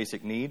these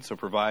basic needs. So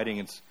providing,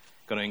 it's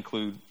going to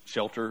include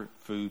shelter,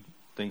 food,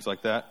 things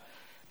like that.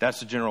 That's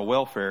the general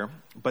welfare.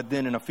 But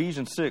then in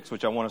Ephesians 6,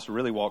 which I want us to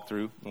really walk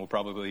through, and we'll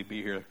probably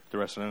be here the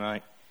rest of the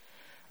night,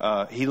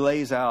 he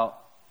lays out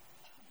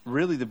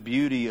really the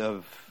beauty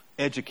of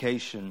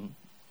education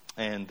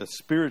and the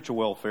spiritual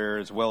welfare,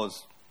 as well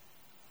as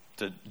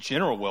the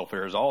general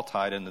welfare, is all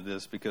tied into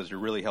this, because you're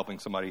really helping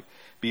somebody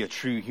be a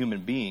true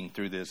human being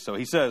through this. So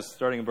he says,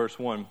 starting in verse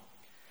 1,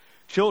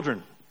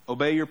 children,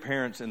 obey your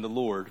parents in the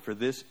Lord, for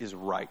this is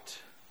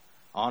right.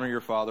 Honor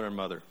your father and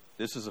mother.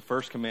 This is the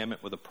first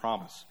commandment with a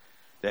promise,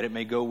 that it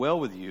may go well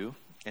with you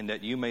and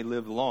that you may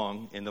live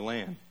long in the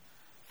land.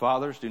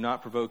 Fathers, do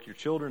not provoke your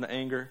children to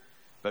anger,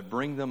 but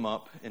bring them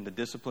up in the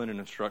discipline and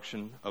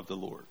instruction of the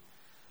Lord.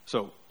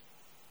 So,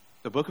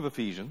 the book of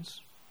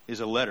Ephesians is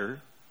a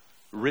letter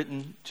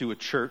written to a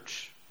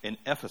church in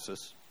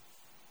Ephesus.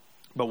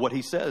 But what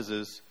he says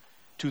is,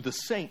 to the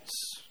saints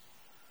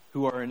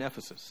who are in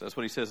Ephesus. That's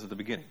what he says at the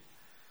beginning.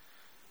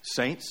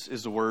 Saints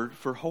is the word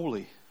for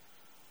holy.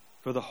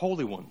 for the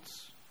holy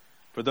ones,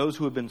 for those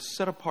who have been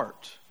set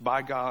apart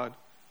by God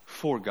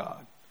for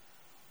God.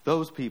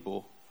 Those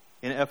people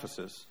in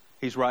Ephesus,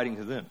 he's writing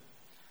to them.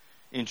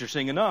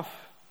 Interesting enough,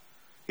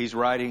 he's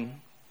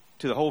writing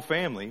to the whole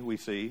family, we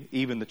see,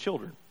 even the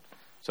children.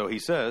 So he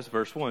says,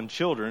 verse 1,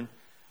 children,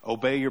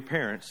 obey your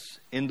parents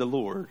in the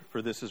Lord,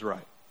 for this is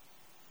right.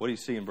 What do you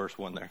see in verse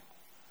 1 there?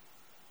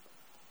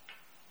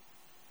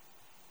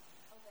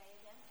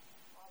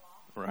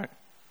 Right.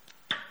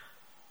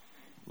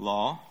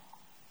 Law.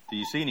 Do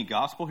you see any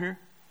gospel here?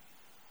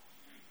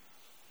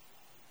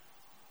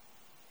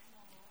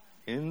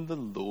 In the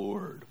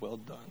Lord. Well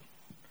done.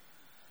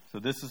 So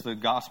this is the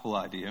gospel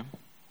idea.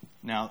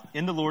 Now,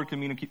 in the Lord can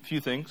mean a few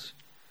things.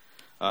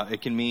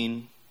 It can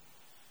mean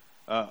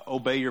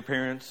obey your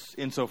parents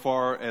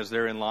insofar as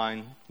they're in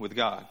line with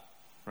God.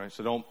 Right?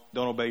 So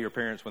don't obey your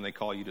parents when they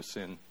call you to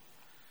sin.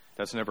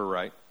 That's never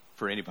right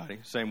for anybody.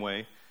 Same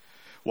way.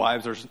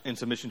 Wives are in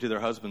submission to their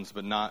husbands,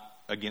 but not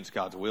against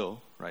God's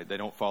will, right? They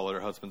don't follow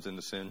their husbands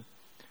into sin.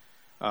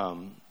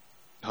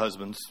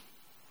 Husbands,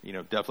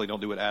 definitely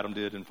don't do what Adam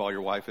did and follow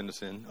your wife into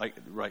sin,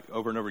 right,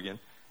 over and over again.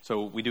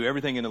 So we do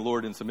everything in the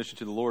Lord in submission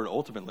to the Lord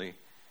ultimately.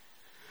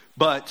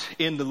 But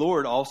in the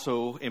Lord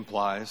also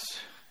implies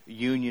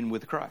union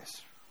with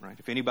Christ, right?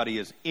 If anybody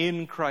is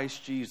in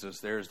Christ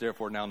Jesus, there is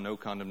therefore now no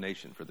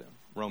condemnation for them.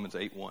 Romans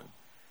 8:1.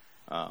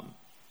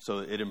 So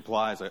it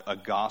implies a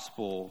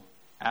gospel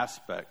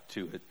aspect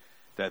to it,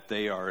 that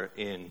they are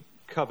in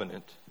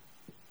covenant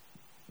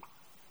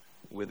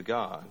with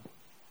God.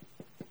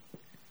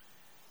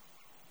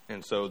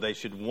 And so they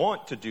should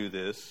want to do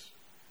this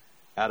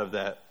out of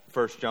that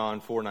 1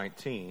 John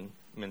 4:19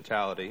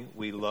 mentality.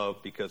 We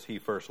love because he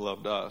first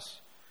loved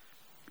us.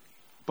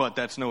 But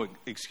that's no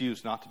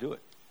excuse not to do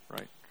it,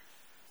 right?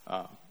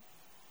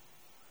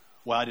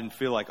 Well, I didn't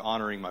feel like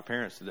honoring my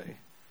parents today.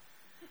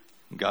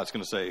 God's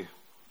going to say,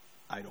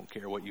 I don't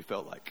care what you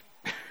felt like.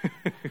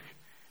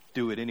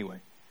 Do it anyway.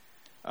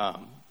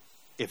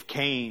 If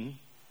Cain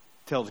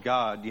tells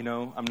God,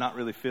 I'm not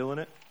really feeling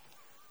it,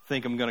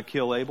 think I'm going to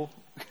kill Abel,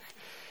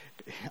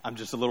 I'm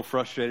just a little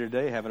frustrated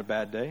today, having a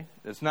bad day,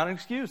 it's not an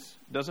excuse.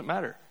 It doesn't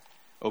matter.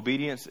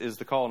 Obedience is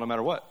the call no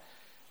matter what.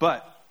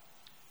 But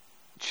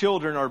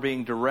children are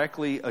being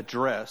directly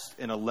addressed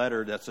in a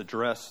letter that's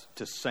addressed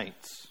to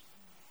saints.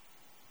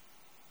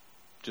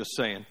 Just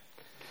saying.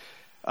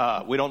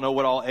 We don't know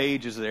what all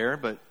age is there,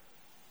 but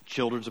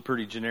children's a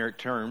pretty generic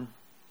term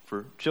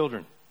for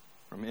children,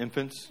 from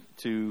infants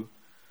to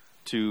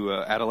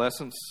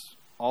adolescents.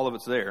 All of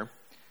it's there.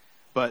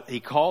 But he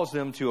calls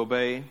them to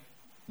obey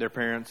their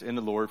parents in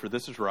the Lord, for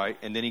this is right.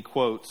 And then he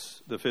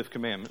quotes the fifth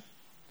commandment.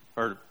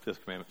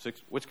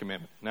 Which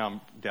commandment? Now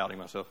I'm doubting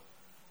myself.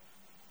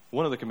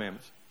 One of the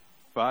commandments.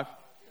 5?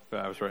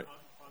 5, I was right.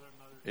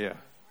 Yeah.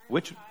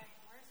 Which?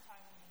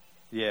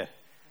 Yeah.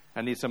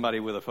 I need somebody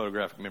with a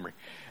photographic memory.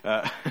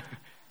 I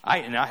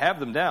have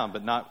them down,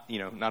 but not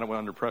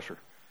under pressure.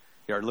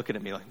 You are looking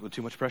at me like, well,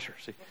 too much pressure.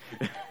 See,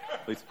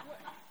 please.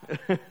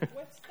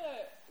 What's the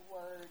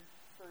word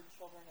for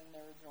children in the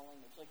original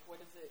language? Like, what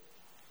is it?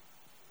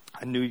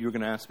 I knew you were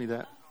going to ask me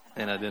that,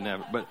 and I didn't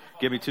have it. But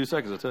give me 2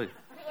 seconds, I'll tell you.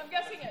 Because I'm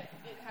guessing it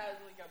has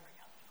like a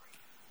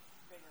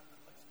bigger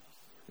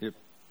meaning. Yep.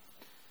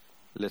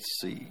 Let's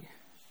see.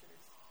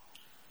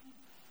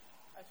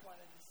 I just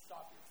wanted to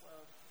stop your flow.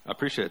 I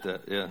appreciate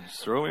that. Yeah,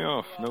 just throw me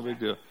off. No big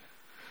deal.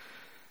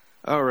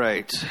 All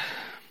right.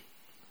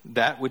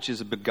 That which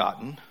is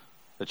begotten,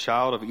 a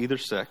child of either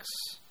sex.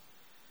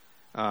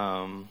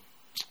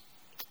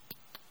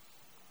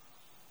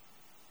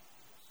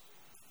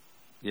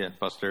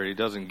 Posterity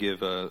doesn't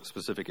give a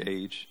specific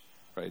age,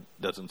 right?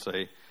 Doesn't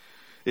say,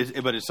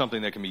 but it's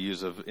something that can be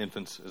used of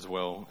infants as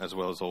well as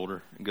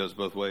older. It goes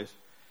both ways.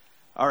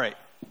 All right.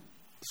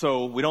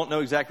 So we don't know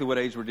exactly what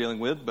age we're dealing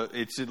with, but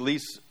it's at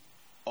least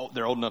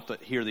they're old enough to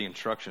hear the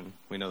instruction.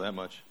 We know that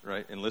much,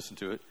 right? And listen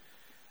to it.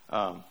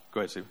 Go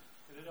ahead, Steve.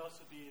 Could it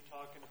also be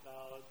talking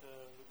about the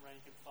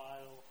rank and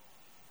file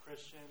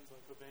Christians,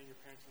 like obeying your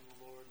parents in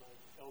the Lord, like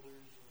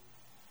elders?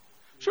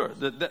 Sure,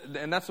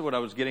 and that's what I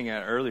was getting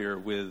at earlier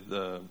with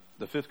the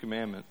fifth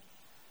commandment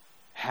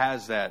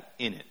has that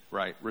in it,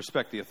 right?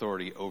 Respect the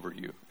authority over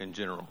you in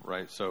general,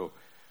 right? So,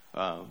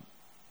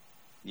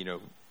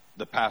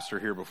 the pastor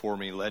here before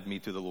me led me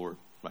to the Lord.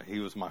 Right? He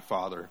was my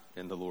father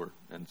in the Lord,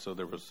 and so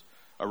there was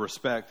a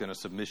respect and a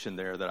submission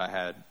there that I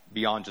had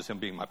beyond just him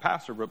being my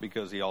pastor, but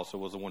because he also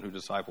was the one who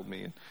discipled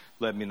me and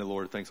led me in the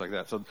Lord, things like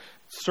that. So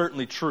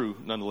certainly true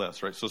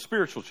nonetheless, right? So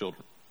spiritual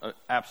children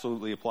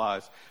absolutely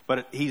applies,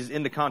 but he's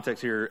in the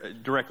context here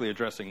directly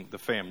addressing the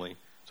family.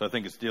 So I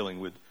think it's dealing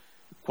with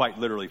quite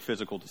literally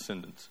physical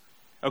descendants.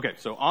 Okay,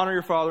 so honor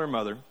your father and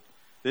mother.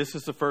 This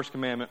is the first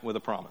commandment with a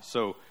promise.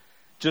 So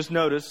just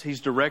notice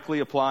he's directly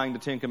applying the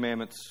 10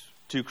 commandments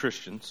to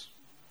Christians.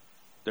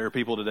 There are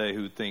people today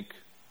who think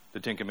the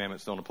 10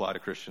 commandments don't apply to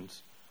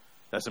Christians.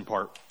 That's in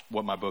part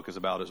what my book is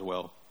about as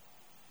well.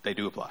 They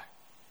do apply.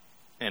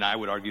 And I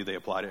would argue they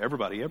apply to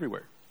everybody,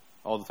 everywhere,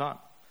 all the time.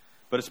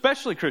 But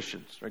especially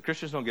Christians. Right?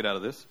 Christians don't get out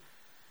of this.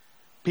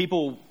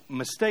 people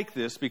mistake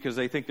this because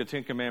they think the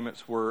Ten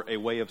Commandments were a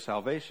way of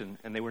salvation,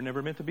 and they were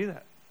never meant to be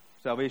that.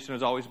 Salvation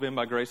has always been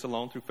by grace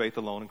alone, through faith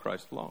alone, in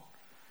Christ alone.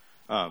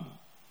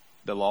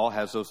 The law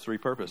has those three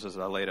purposes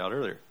that I laid out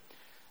earlier.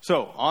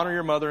 So, honor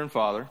your mother and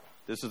father.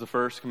 This is the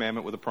first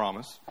commandment with a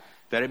promise.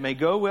 That it may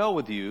go well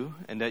with you,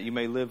 and that you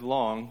may live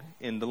long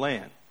in the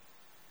land.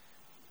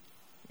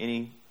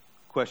 Any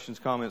questions,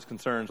 comments,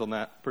 concerns on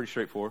that? Pretty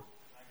straightforward.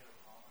 Can I get a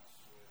promise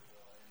with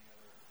any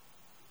other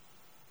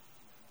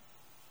commandment?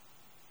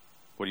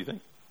 What do you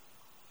think?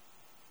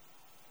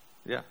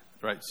 Yeah,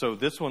 right. So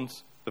this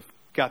one's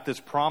got this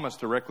promise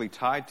directly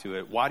tied to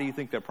it. Why do you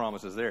think that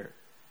promise is there?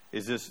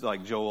 Is this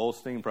like Joel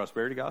Osteen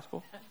prosperity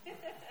gospel?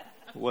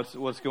 What's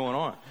going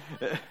on?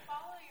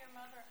 Follow your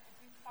mother. If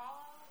you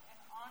follow and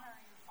honor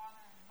your father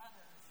and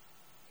mother,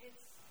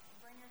 it's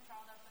bring your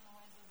child up in the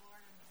ways of the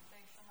Lord, and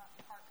they shall not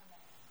depart from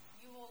it.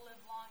 You will live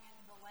long in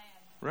the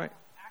land. Right. You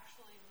will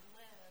actually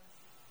live.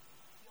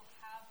 You'll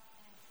have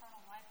an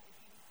eternal life if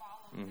you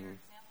follow their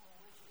example,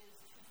 which is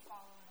to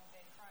follow and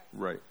obey Christ.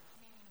 Right.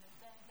 Meaning that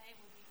then they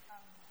would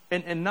become.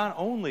 And not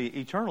only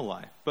eternal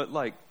life, but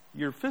like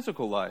your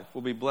physical life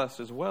will be blessed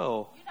as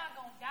well. You're not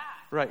going to die.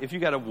 Right. If you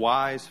got a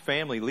wise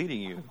family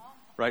leading you.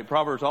 Right.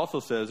 Proverbs also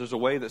says there's a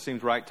way that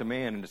seems right to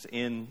man, and its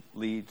end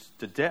leads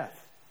to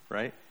death.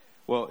 Right.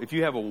 Well, if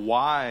you have a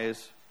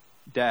wise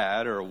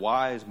dad or a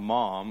wise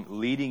mom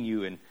leading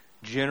you in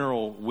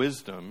general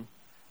wisdom,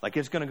 like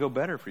it's going to go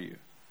better for you.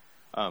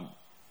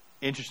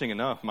 Interesting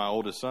enough, my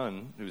oldest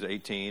son, who's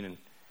 18 and,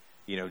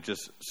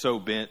 just so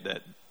bent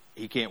that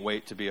he can't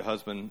wait to be a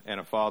husband and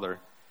a father.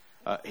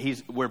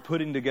 We're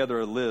putting together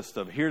a list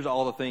of here's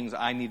all the things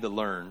I need to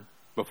learn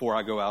before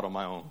I go out on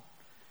my own.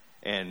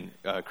 And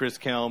Chris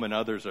Kelm and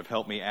others have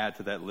helped me add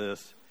to that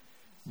list.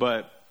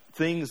 But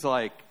things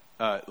like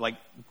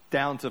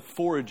down to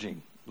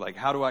foraging, like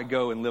how do I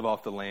go and live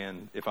off the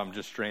land if I'm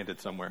just stranded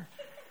somewhere?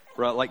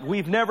 Right? Like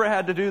we've never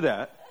had to do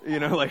that.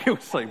 Like it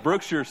was like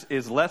Brookshire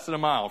is less than a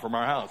mile from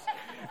our house.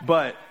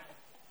 But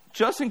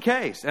just in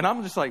case. And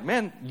I'm just like,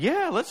 man,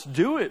 yeah, let's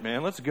do it,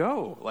 man. Let's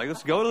go. Like,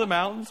 let's go to the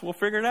mountains. We'll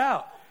figure it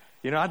out.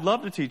 I'd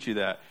love to teach you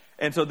that.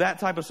 And so that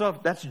type of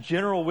stuff, that's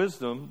general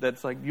wisdom.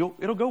 That's like,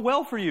 it'll go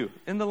well for you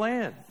in the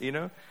land,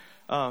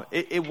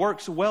 It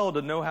works well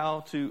to know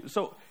how to.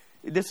 So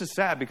this is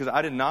sad because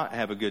I did not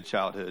have a good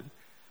childhood.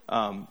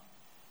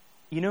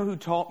 You know who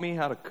taught me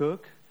how to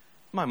cook?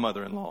 My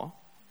mother-in-law.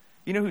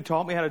 You know who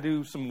taught me how to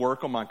do some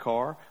work on my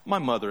car? My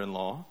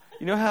mother-in-law.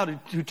 You know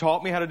who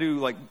taught me how to do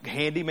like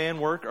handyman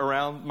work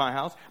around my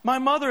house? My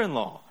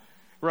mother-in-law,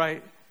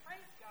 right?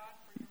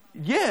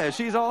 Yeah,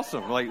 she's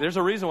awesome. Like, there's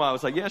a reason why I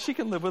was like, yeah, she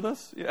can live with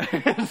us. Yeah.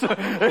 So,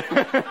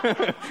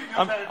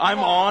 I'm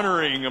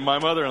honoring my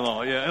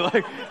mother-in-law.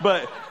 Yeah,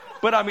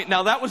 but I mean,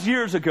 now that was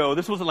years ago.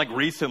 This wasn't like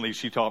recently.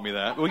 She taught me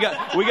that. We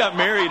got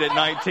married at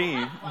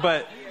 19,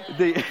 but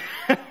the. When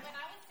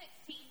I was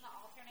 16, the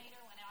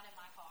alternator went out in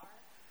my car,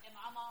 and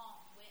my mom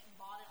went and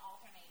bought an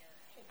alternator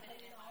and put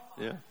it in my car.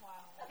 Yeah.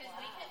 Because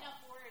we couldn't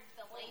afford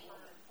the labor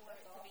for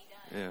it to be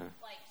done. Yeah.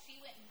 Like, she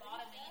went and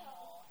bought a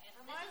manual, and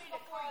Remind this me is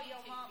to before call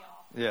your YouTube, mama.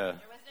 y'all. Yeah.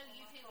 There was no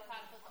YouTube of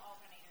how to put the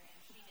alternator in.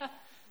 She did.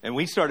 And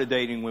we started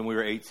dating when we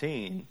were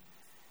 18.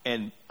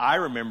 And I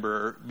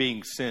remember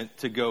being sent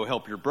to go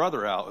help your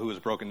brother out who was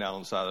broken down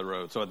on the side of the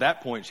road. So at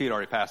that point, she had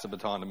already passed the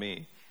baton to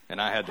me.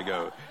 And I had to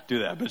go do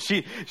that. But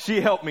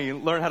she helped me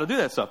learn how to do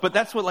that stuff. But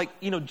that's what,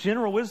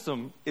 general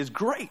wisdom is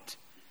great.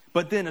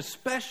 But then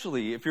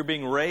especially if you're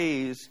being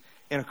raised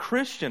in a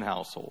Christian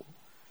household,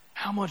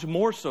 how much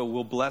more so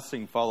will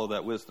blessing follow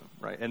that wisdom,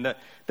 right? And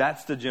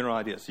that's the general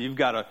idea. So you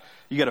got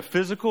a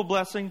physical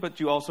blessing, but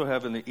you also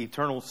have an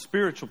eternal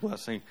spiritual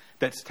blessing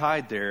that's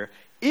tied there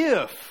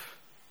if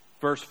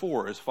verse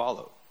 4 is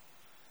followed.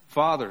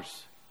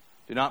 Fathers,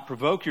 do not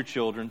provoke your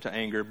children to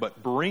anger,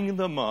 but bring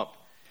them up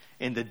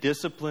in the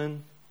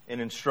discipline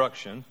and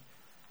instruction,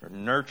 or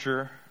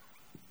nurture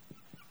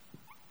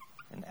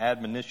and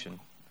admonition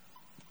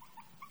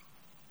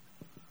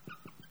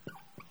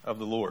of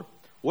the Lord.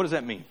 What does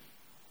that mean?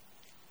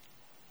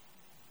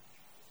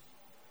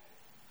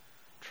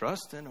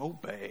 Trust and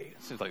obey.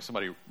 It seems like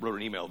somebody wrote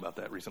an email about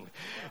that recently.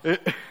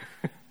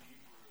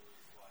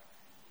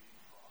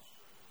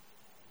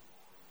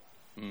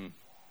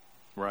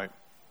 Right.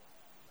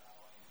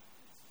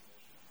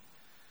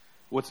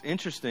 What's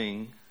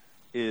interesting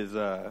is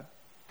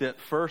that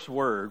first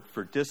word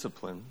for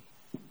discipline,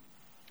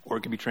 or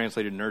it can be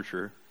translated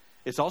nurture,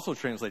 it's also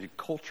translated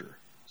culture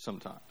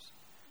sometimes.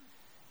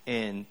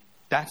 And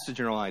that's the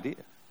general idea.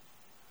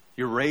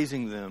 You're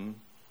raising them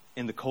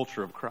in the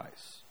culture of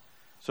Christ.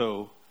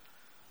 So,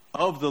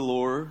 of the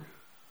Lord,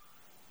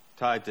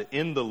 tied to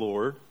in the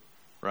Lord,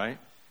 right?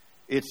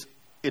 It's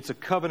a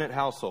covenant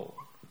household.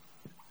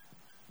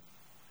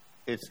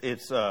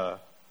 It's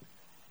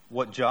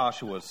what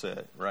Joshua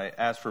said, right?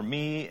 As for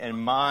me and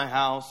my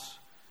house,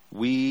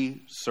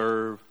 we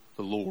serve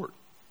the Lord.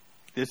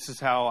 This is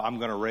how I'm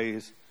going to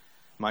raise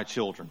my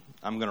children.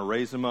 I'm going to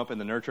raise them up in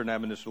the nurture and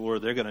admonition of the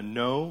Lord. They're going to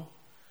know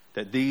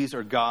that these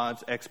are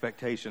God's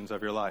expectations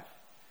of your life.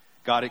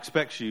 God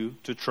expects you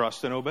to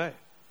trust and obey.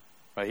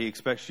 Right? He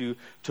expects you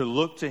to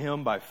look to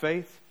him by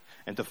faith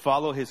and to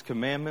follow his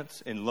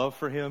commandments in love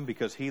for him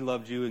because he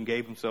loved you and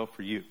gave himself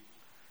for you.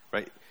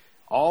 Right?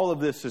 All of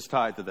this is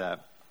tied to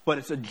that. But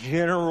it's a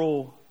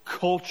general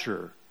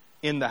culture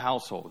in the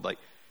household. Like,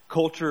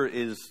 culture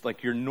is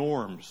like your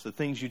norms, the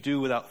things you do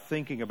without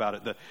thinking about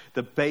it,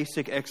 the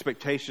basic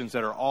expectations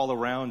that are all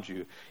around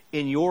you.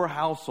 In your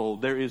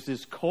household, there is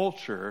this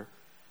culture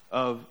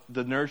of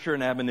the nurture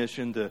and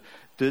admonition, the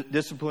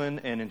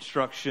discipline and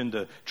instruction,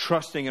 the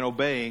trusting and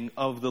obeying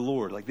of the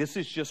Lord. Like, this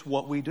is just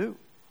what we do.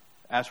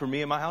 As for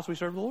me and my house, we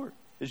serve the Lord.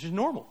 It's just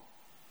normal.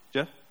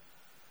 Jeff?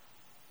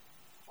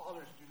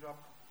 Fathers do not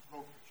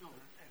provoke your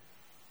children. And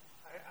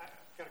I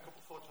got a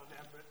couple thoughts on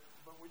that,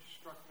 but what just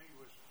struck me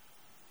was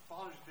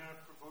fathers do not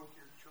provoke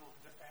your children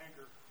to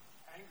anger.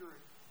 Anger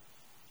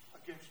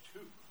against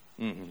who?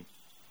 Mm-hmm.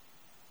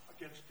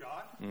 Against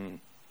God? Mm-hmm.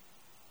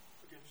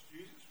 Against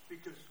Jesus?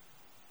 Because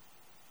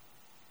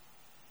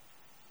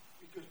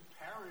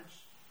parents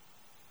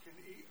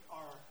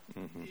are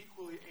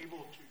equally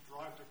able to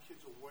drive their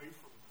kids away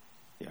from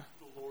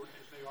the Lord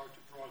as they are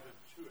to draw them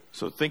to it.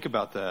 So think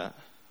about that.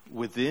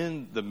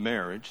 Within the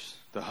marriage,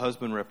 the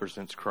husband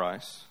represents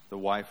Christ, the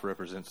wife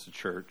represents the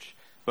church.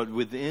 But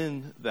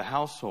within the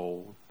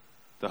household,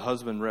 the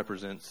husband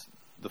represents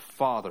the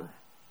father.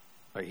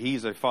 Right?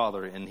 He's a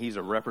father, and he's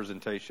a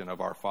representation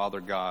of our Father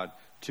God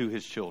to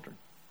his children.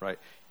 Right?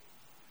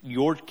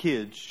 Your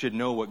kids should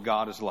know what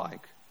God is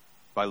like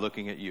by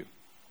looking at you.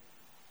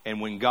 And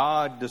when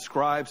God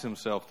describes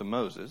himself to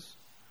Moses,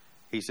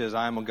 he says,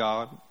 I am a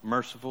God,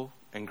 merciful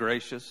and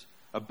gracious,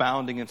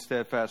 abounding in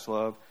steadfast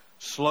love,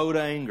 slow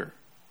to anger.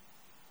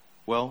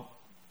 Well,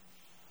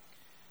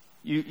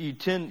 you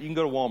can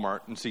go to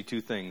Walmart and see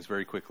two things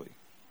very quickly.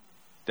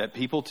 That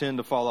people tend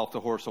to fall off the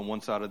horse on one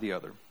side or the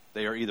other.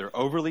 They are either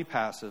overly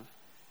passive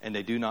and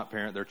they do not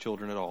parent their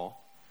children at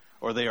all,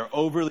 or they are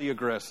overly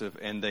aggressive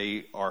and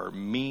they are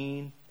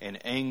mean and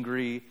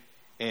angry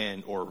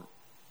or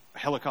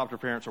helicopter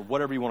parents or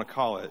whatever you want to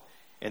call it,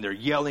 and they're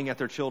yelling at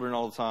their children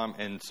all the time.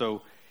 And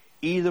so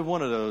either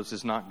one of those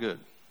is not good,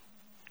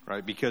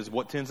 right? Because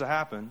what tends to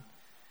happen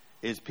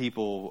is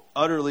people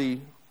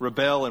utterly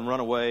rebel and run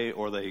away,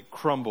 or they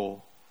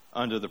crumble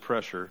under the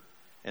pressure,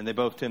 and they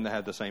both tend to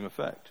have the same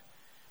effect.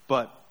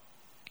 But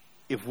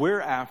if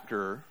we're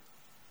after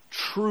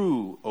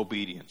true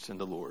obedience in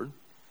the Lord,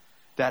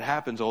 that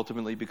happens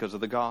ultimately because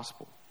of the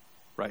gospel,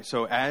 right?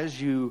 So as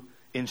you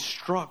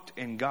instruct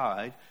and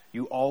guide,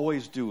 you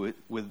always do it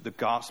with the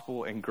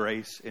gospel and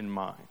grace in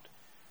mind,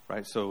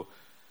 right? So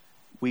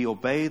we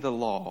obey the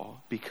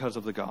law because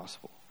of the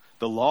gospel.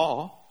 The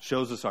law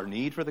shows us our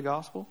need for the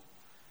gospel,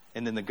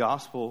 and then the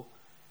gospel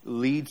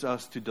leads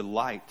us to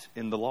delight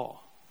in the law,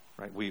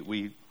 right?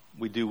 We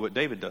do what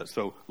David does.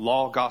 So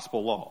law,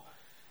 gospel, law.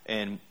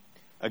 And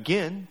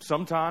again,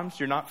 sometimes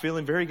you're not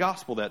feeling very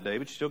gospel that day,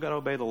 but you still got to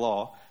obey the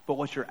law. But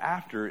what you're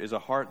after is a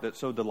heart that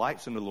so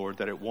delights in the Lord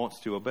that it wants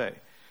to obey.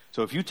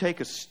 So if you take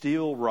a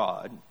steel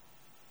rod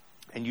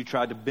and you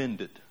try to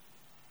bend it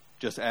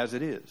just as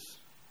it is,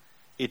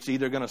 it's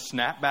either going to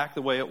snap back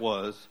the way it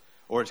was,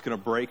 or it's going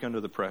to break under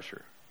the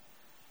pressure.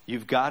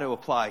 You've got to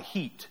apply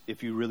heat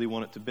if you really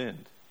want it to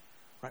bend.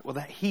 Right? Well,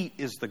 that heat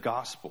is the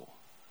gospel.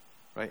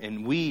 Right?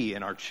 And we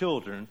and our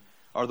children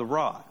are the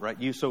rod. Right?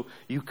 So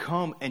you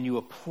come and you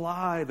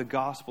apply the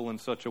gospel in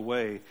such a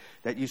way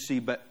that you see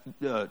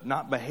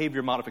not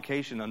behavior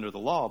modification under the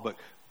law, but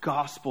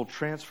gospel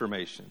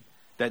transformation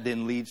that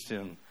then leads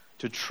him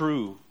to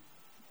true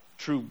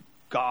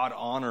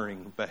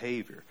God-honoring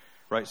behavior.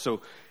 Right?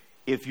 So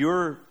if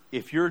you're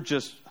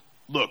just,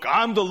 look,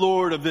 I'm the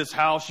Lord of this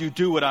house, you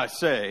do what I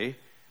say,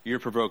 you're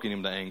provoking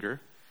him to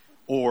anger,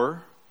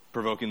 or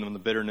provoking them to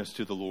bitterness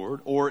to the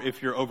Lord. Or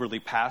if you're overly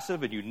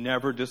passive and you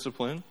never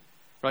discipline,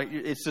 right,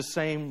 it's the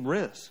same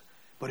risk.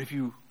 But if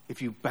you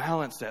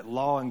balance that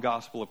law and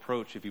gospel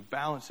approach, if you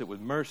balance it with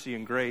mercy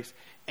and grace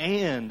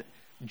and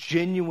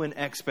genuine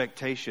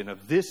expectation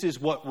of this is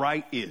what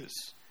right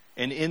is,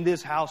 and in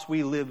this house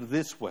we live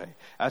this way.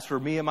 As for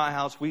me and my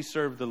house, we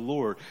serve the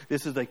Lord.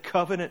 This is a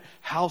covenant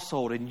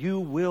household, and you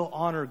will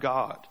honor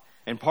God.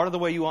 And part of the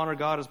way you honor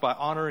God is by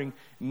honoring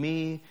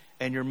me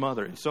and your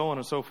mother, and so on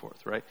and so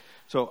forth, right?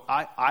 So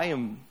I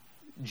am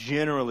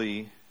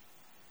generally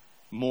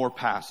more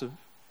passive,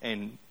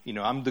 and,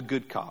 I'm the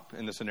good cop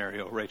in the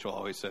scenario, Rachel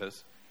always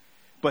says.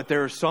 But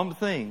there are some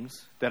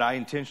things that I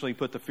intentionally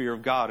put the fear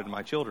of God in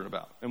my children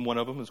about. And one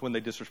of them is when they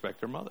disrespect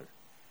their mother,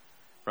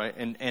 right?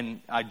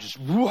 And I just,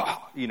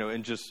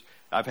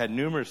 I've had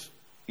numerous,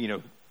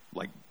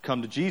 like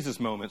come to Jesus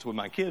moments with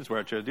my kids where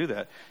I try to do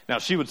that. Now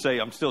she would say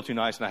I'm still too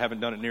nice and I haven't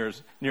done it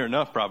near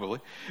enough probably,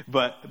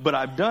 but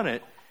I've done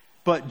it.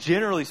 But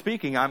generally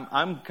speaking,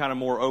 I'm kind of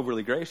more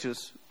overly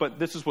gracious. But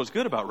this is what's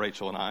good about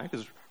Rachel and I,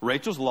 because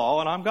Rachel's law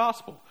and I'm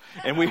gospel,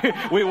 and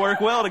we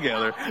work well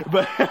together.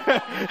 But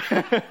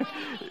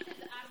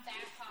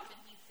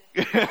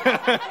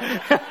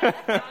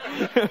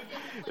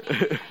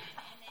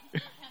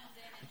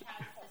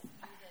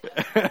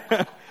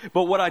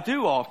but what I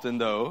do often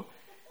though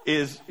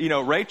is,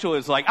 Rachel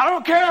is like, I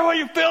don't care what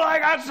you feel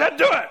like, I said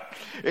do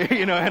it.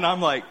 And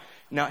I'm like,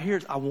 now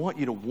I want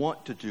you to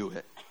want to do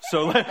it.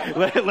 So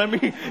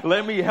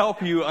let me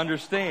help you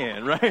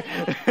understand, right? Let's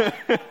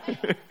have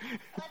a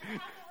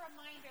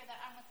reminder that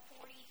I'm with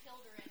 40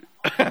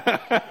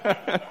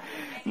 children.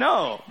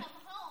 No. When I come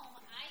home,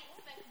 I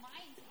expect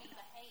mine to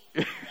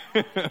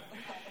be behaved.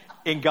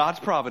 In God's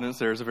providence,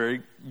 there's a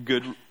very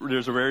good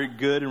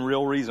and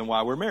real reason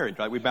why we're married,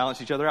 right? We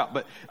balance each other out.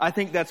 But I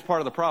think that's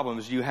part of the problem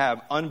is you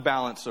have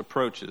unbalanced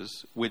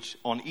approaches, which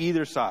on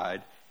either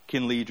side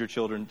can lead your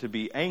children to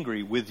be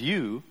angry with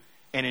you.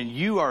 And then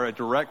you are a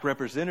direct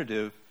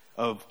representative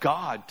of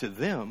God to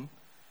them.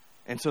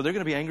 And so they're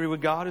going to be angry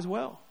with God as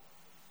well,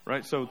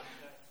 right? So,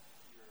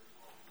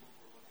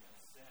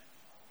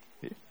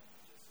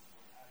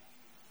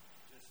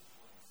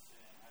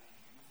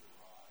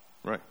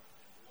 right.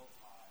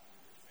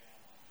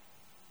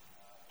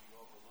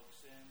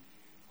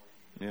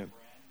 Yeah.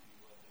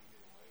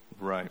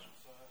 Right.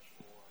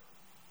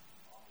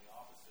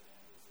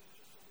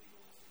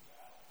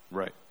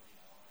 Right.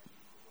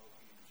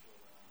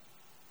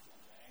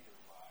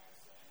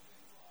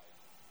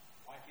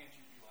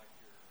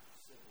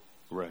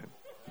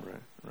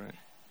 Right.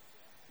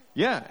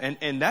 Yeah,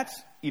 and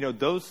that's,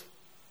 those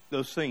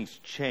things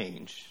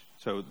change.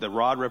 So the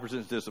rod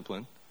represents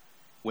discipline.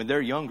 When they're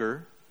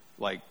younger,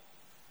 like,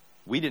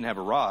 we didn't have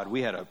a rod.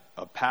 We had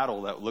a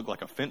paddle that looked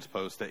like a fence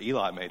post that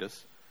Eli made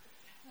us.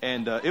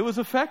 And it was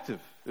effective.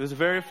 It was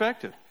very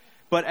effective.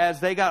 But as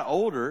they got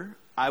older,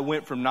 I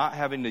went from not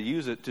having to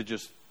use it to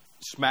just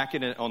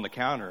smacking it on the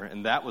counter,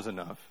 and that was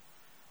enough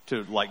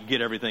to, like,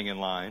 get everything in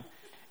line.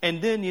 And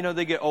then,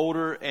 they get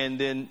older, and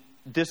then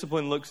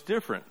discipline looks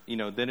different.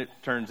 Then it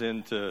turns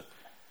into,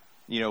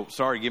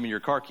 sorry, give me your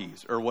car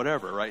keys or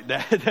whatever, right?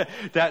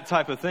 That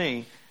type of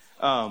thing.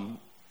 I'm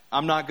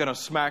not going to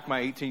smack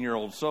my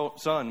 18-year-old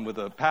son with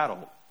a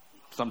paddle.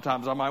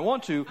 Sometimes I might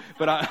want to,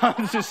 but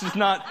it's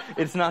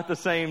not the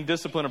same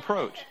discipline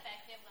approach.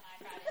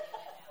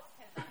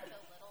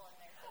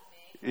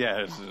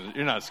 Yeah,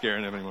 you're not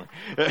scaring them anymore.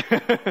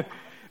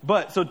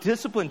 But so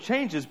discipline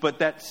changes, but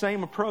that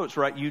same approach,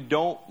 right? You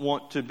don't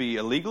want to be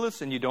a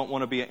legalist and you don't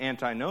want to be an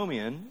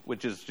antinomian,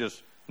 which is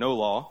just no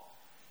law.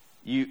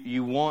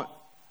 You want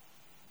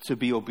to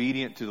be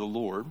obedient to the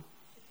Lord,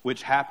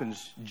 which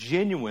happens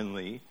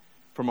genuinely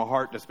from a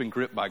heart that's been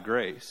gripped by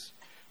grace.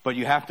 But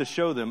you have to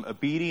show them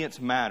obedience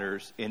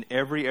matters in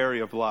every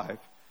area of life,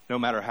 no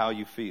matter how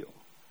you feel,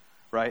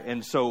 right?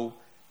 And so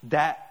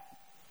that,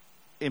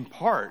 in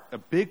part, a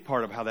big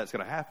part of how that's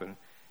going to happen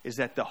is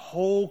that the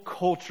whole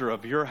culture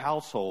of your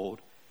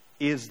household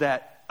is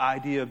that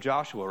idea of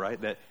Joshua,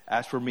 right? That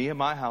as for me and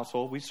my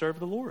household, we serve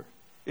the Lord.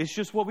 It's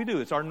just what we do.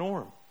 It's our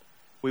norm.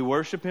 We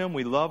worship Him.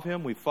 We love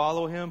Him. We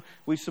follow Him.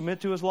 We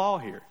submit to His law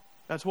here.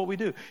 That's what we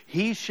do.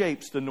 He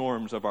shapes the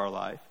norms of our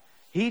life.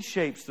 He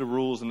shapes the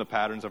rules and the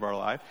patterns of our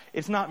life.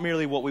 It's not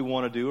merely what we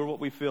want to do or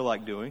what we feel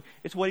like doing.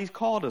 It's what He's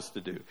called us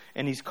to do.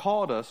 And He's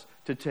called us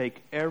to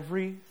take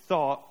every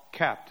thought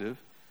captive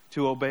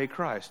to obey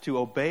Christ, to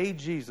obey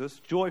Jesus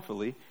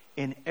joyfully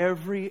in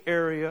every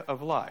area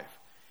of life.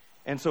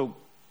 And so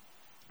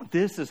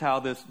this is how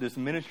this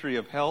ministry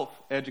of health,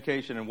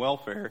 education, and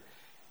welfare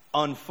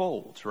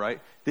unfolds,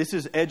 right? This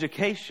is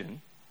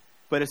education,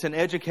 but it's an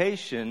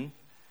education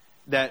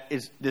that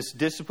is this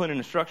discipline and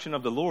instruction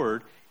of the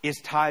Lord is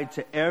tied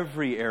to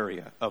every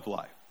area of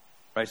life,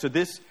 right? So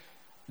this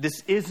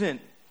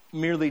isn't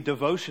merely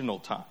devotional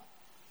time.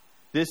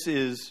 This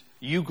is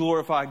you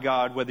glorify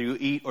God whether you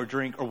eat or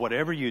drink or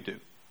whatever you do,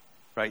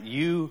 right?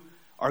 You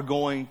are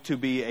going to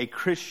be a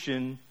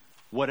Christian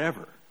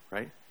whatever,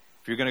 right?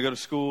 If you're going to go to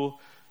school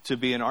to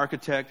be an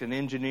architect, an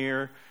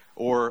engineer,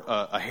 or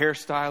a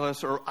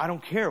hairstylist, or I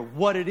don't care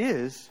what it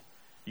is,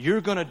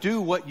 you're going to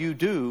do what you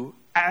do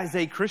as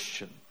a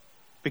Christian.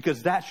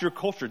 Because that's your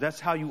culture. That's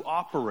how you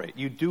operate.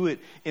 You do it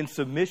in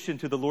submission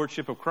to the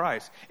Lordship of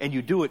Christ. And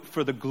you do it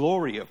for the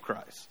glory of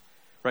Christ.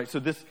 Right? So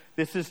this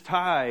is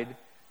tied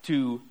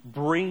to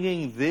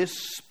bringing this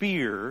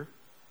sphere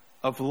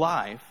of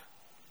life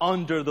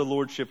under the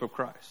Lordship of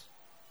Christ.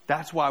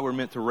 That's why we're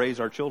meant to raise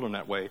our children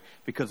that way.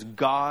 Because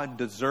God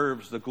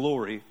deserves the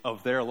glory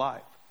of their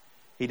life.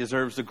 He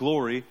deserves the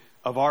glory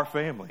of our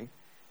family.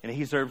 And He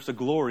deserves the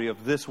glory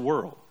of this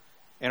world.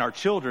 And our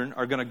children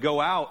are going to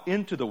go out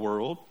into the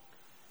world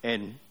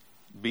and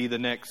be the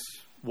next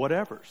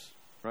whatevers,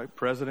 right?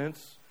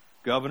 Presidents,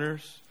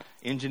 governors,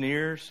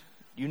 engineers,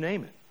 you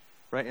name it,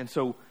 right? And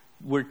so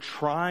we're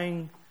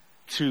trying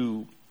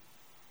to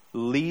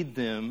lead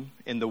them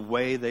in the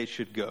way they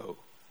should go.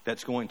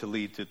 That's going to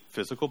lead to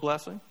physical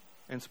blessing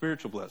and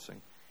spiritual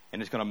blessing.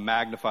 And it's going to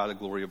magnify the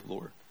glory of the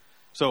Lord.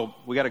 So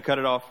we got to cut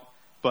it off.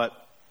 But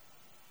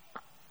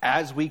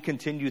as we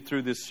continue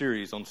through this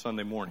series on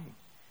Sunday morning,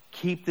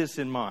 keep this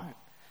in mind,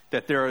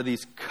 that there are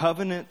these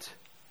covenant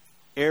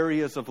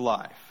areas of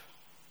life,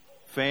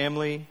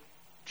 family,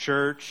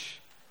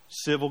 church,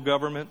 civil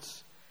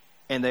governments,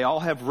 and they all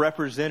have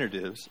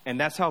representatives, and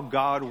that's how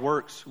God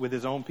works with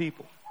His own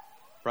people,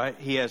 right?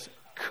 He has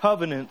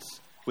covenants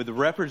with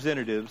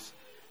representatives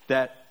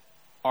that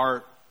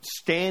are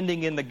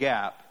standing in the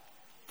gap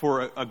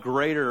for a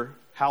greater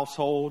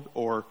household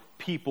or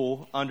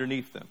people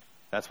underneath them.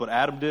 That's what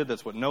Adam did.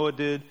 That's what Noah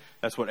did.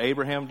 That's what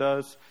Abraham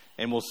does.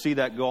 And we'll see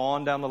that go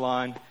on down the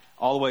line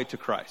all the way to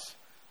Christ.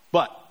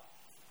 But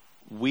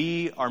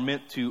we are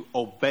meant to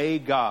obey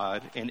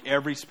God in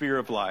every sphere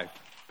of life.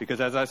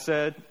 Because as I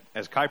said,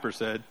 as Kuyper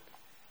said,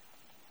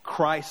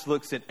 Christ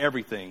looks at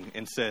everything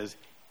and says,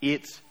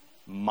 it's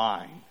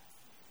mine.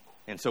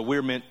 And so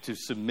we're meant to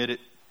submit it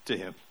to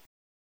him.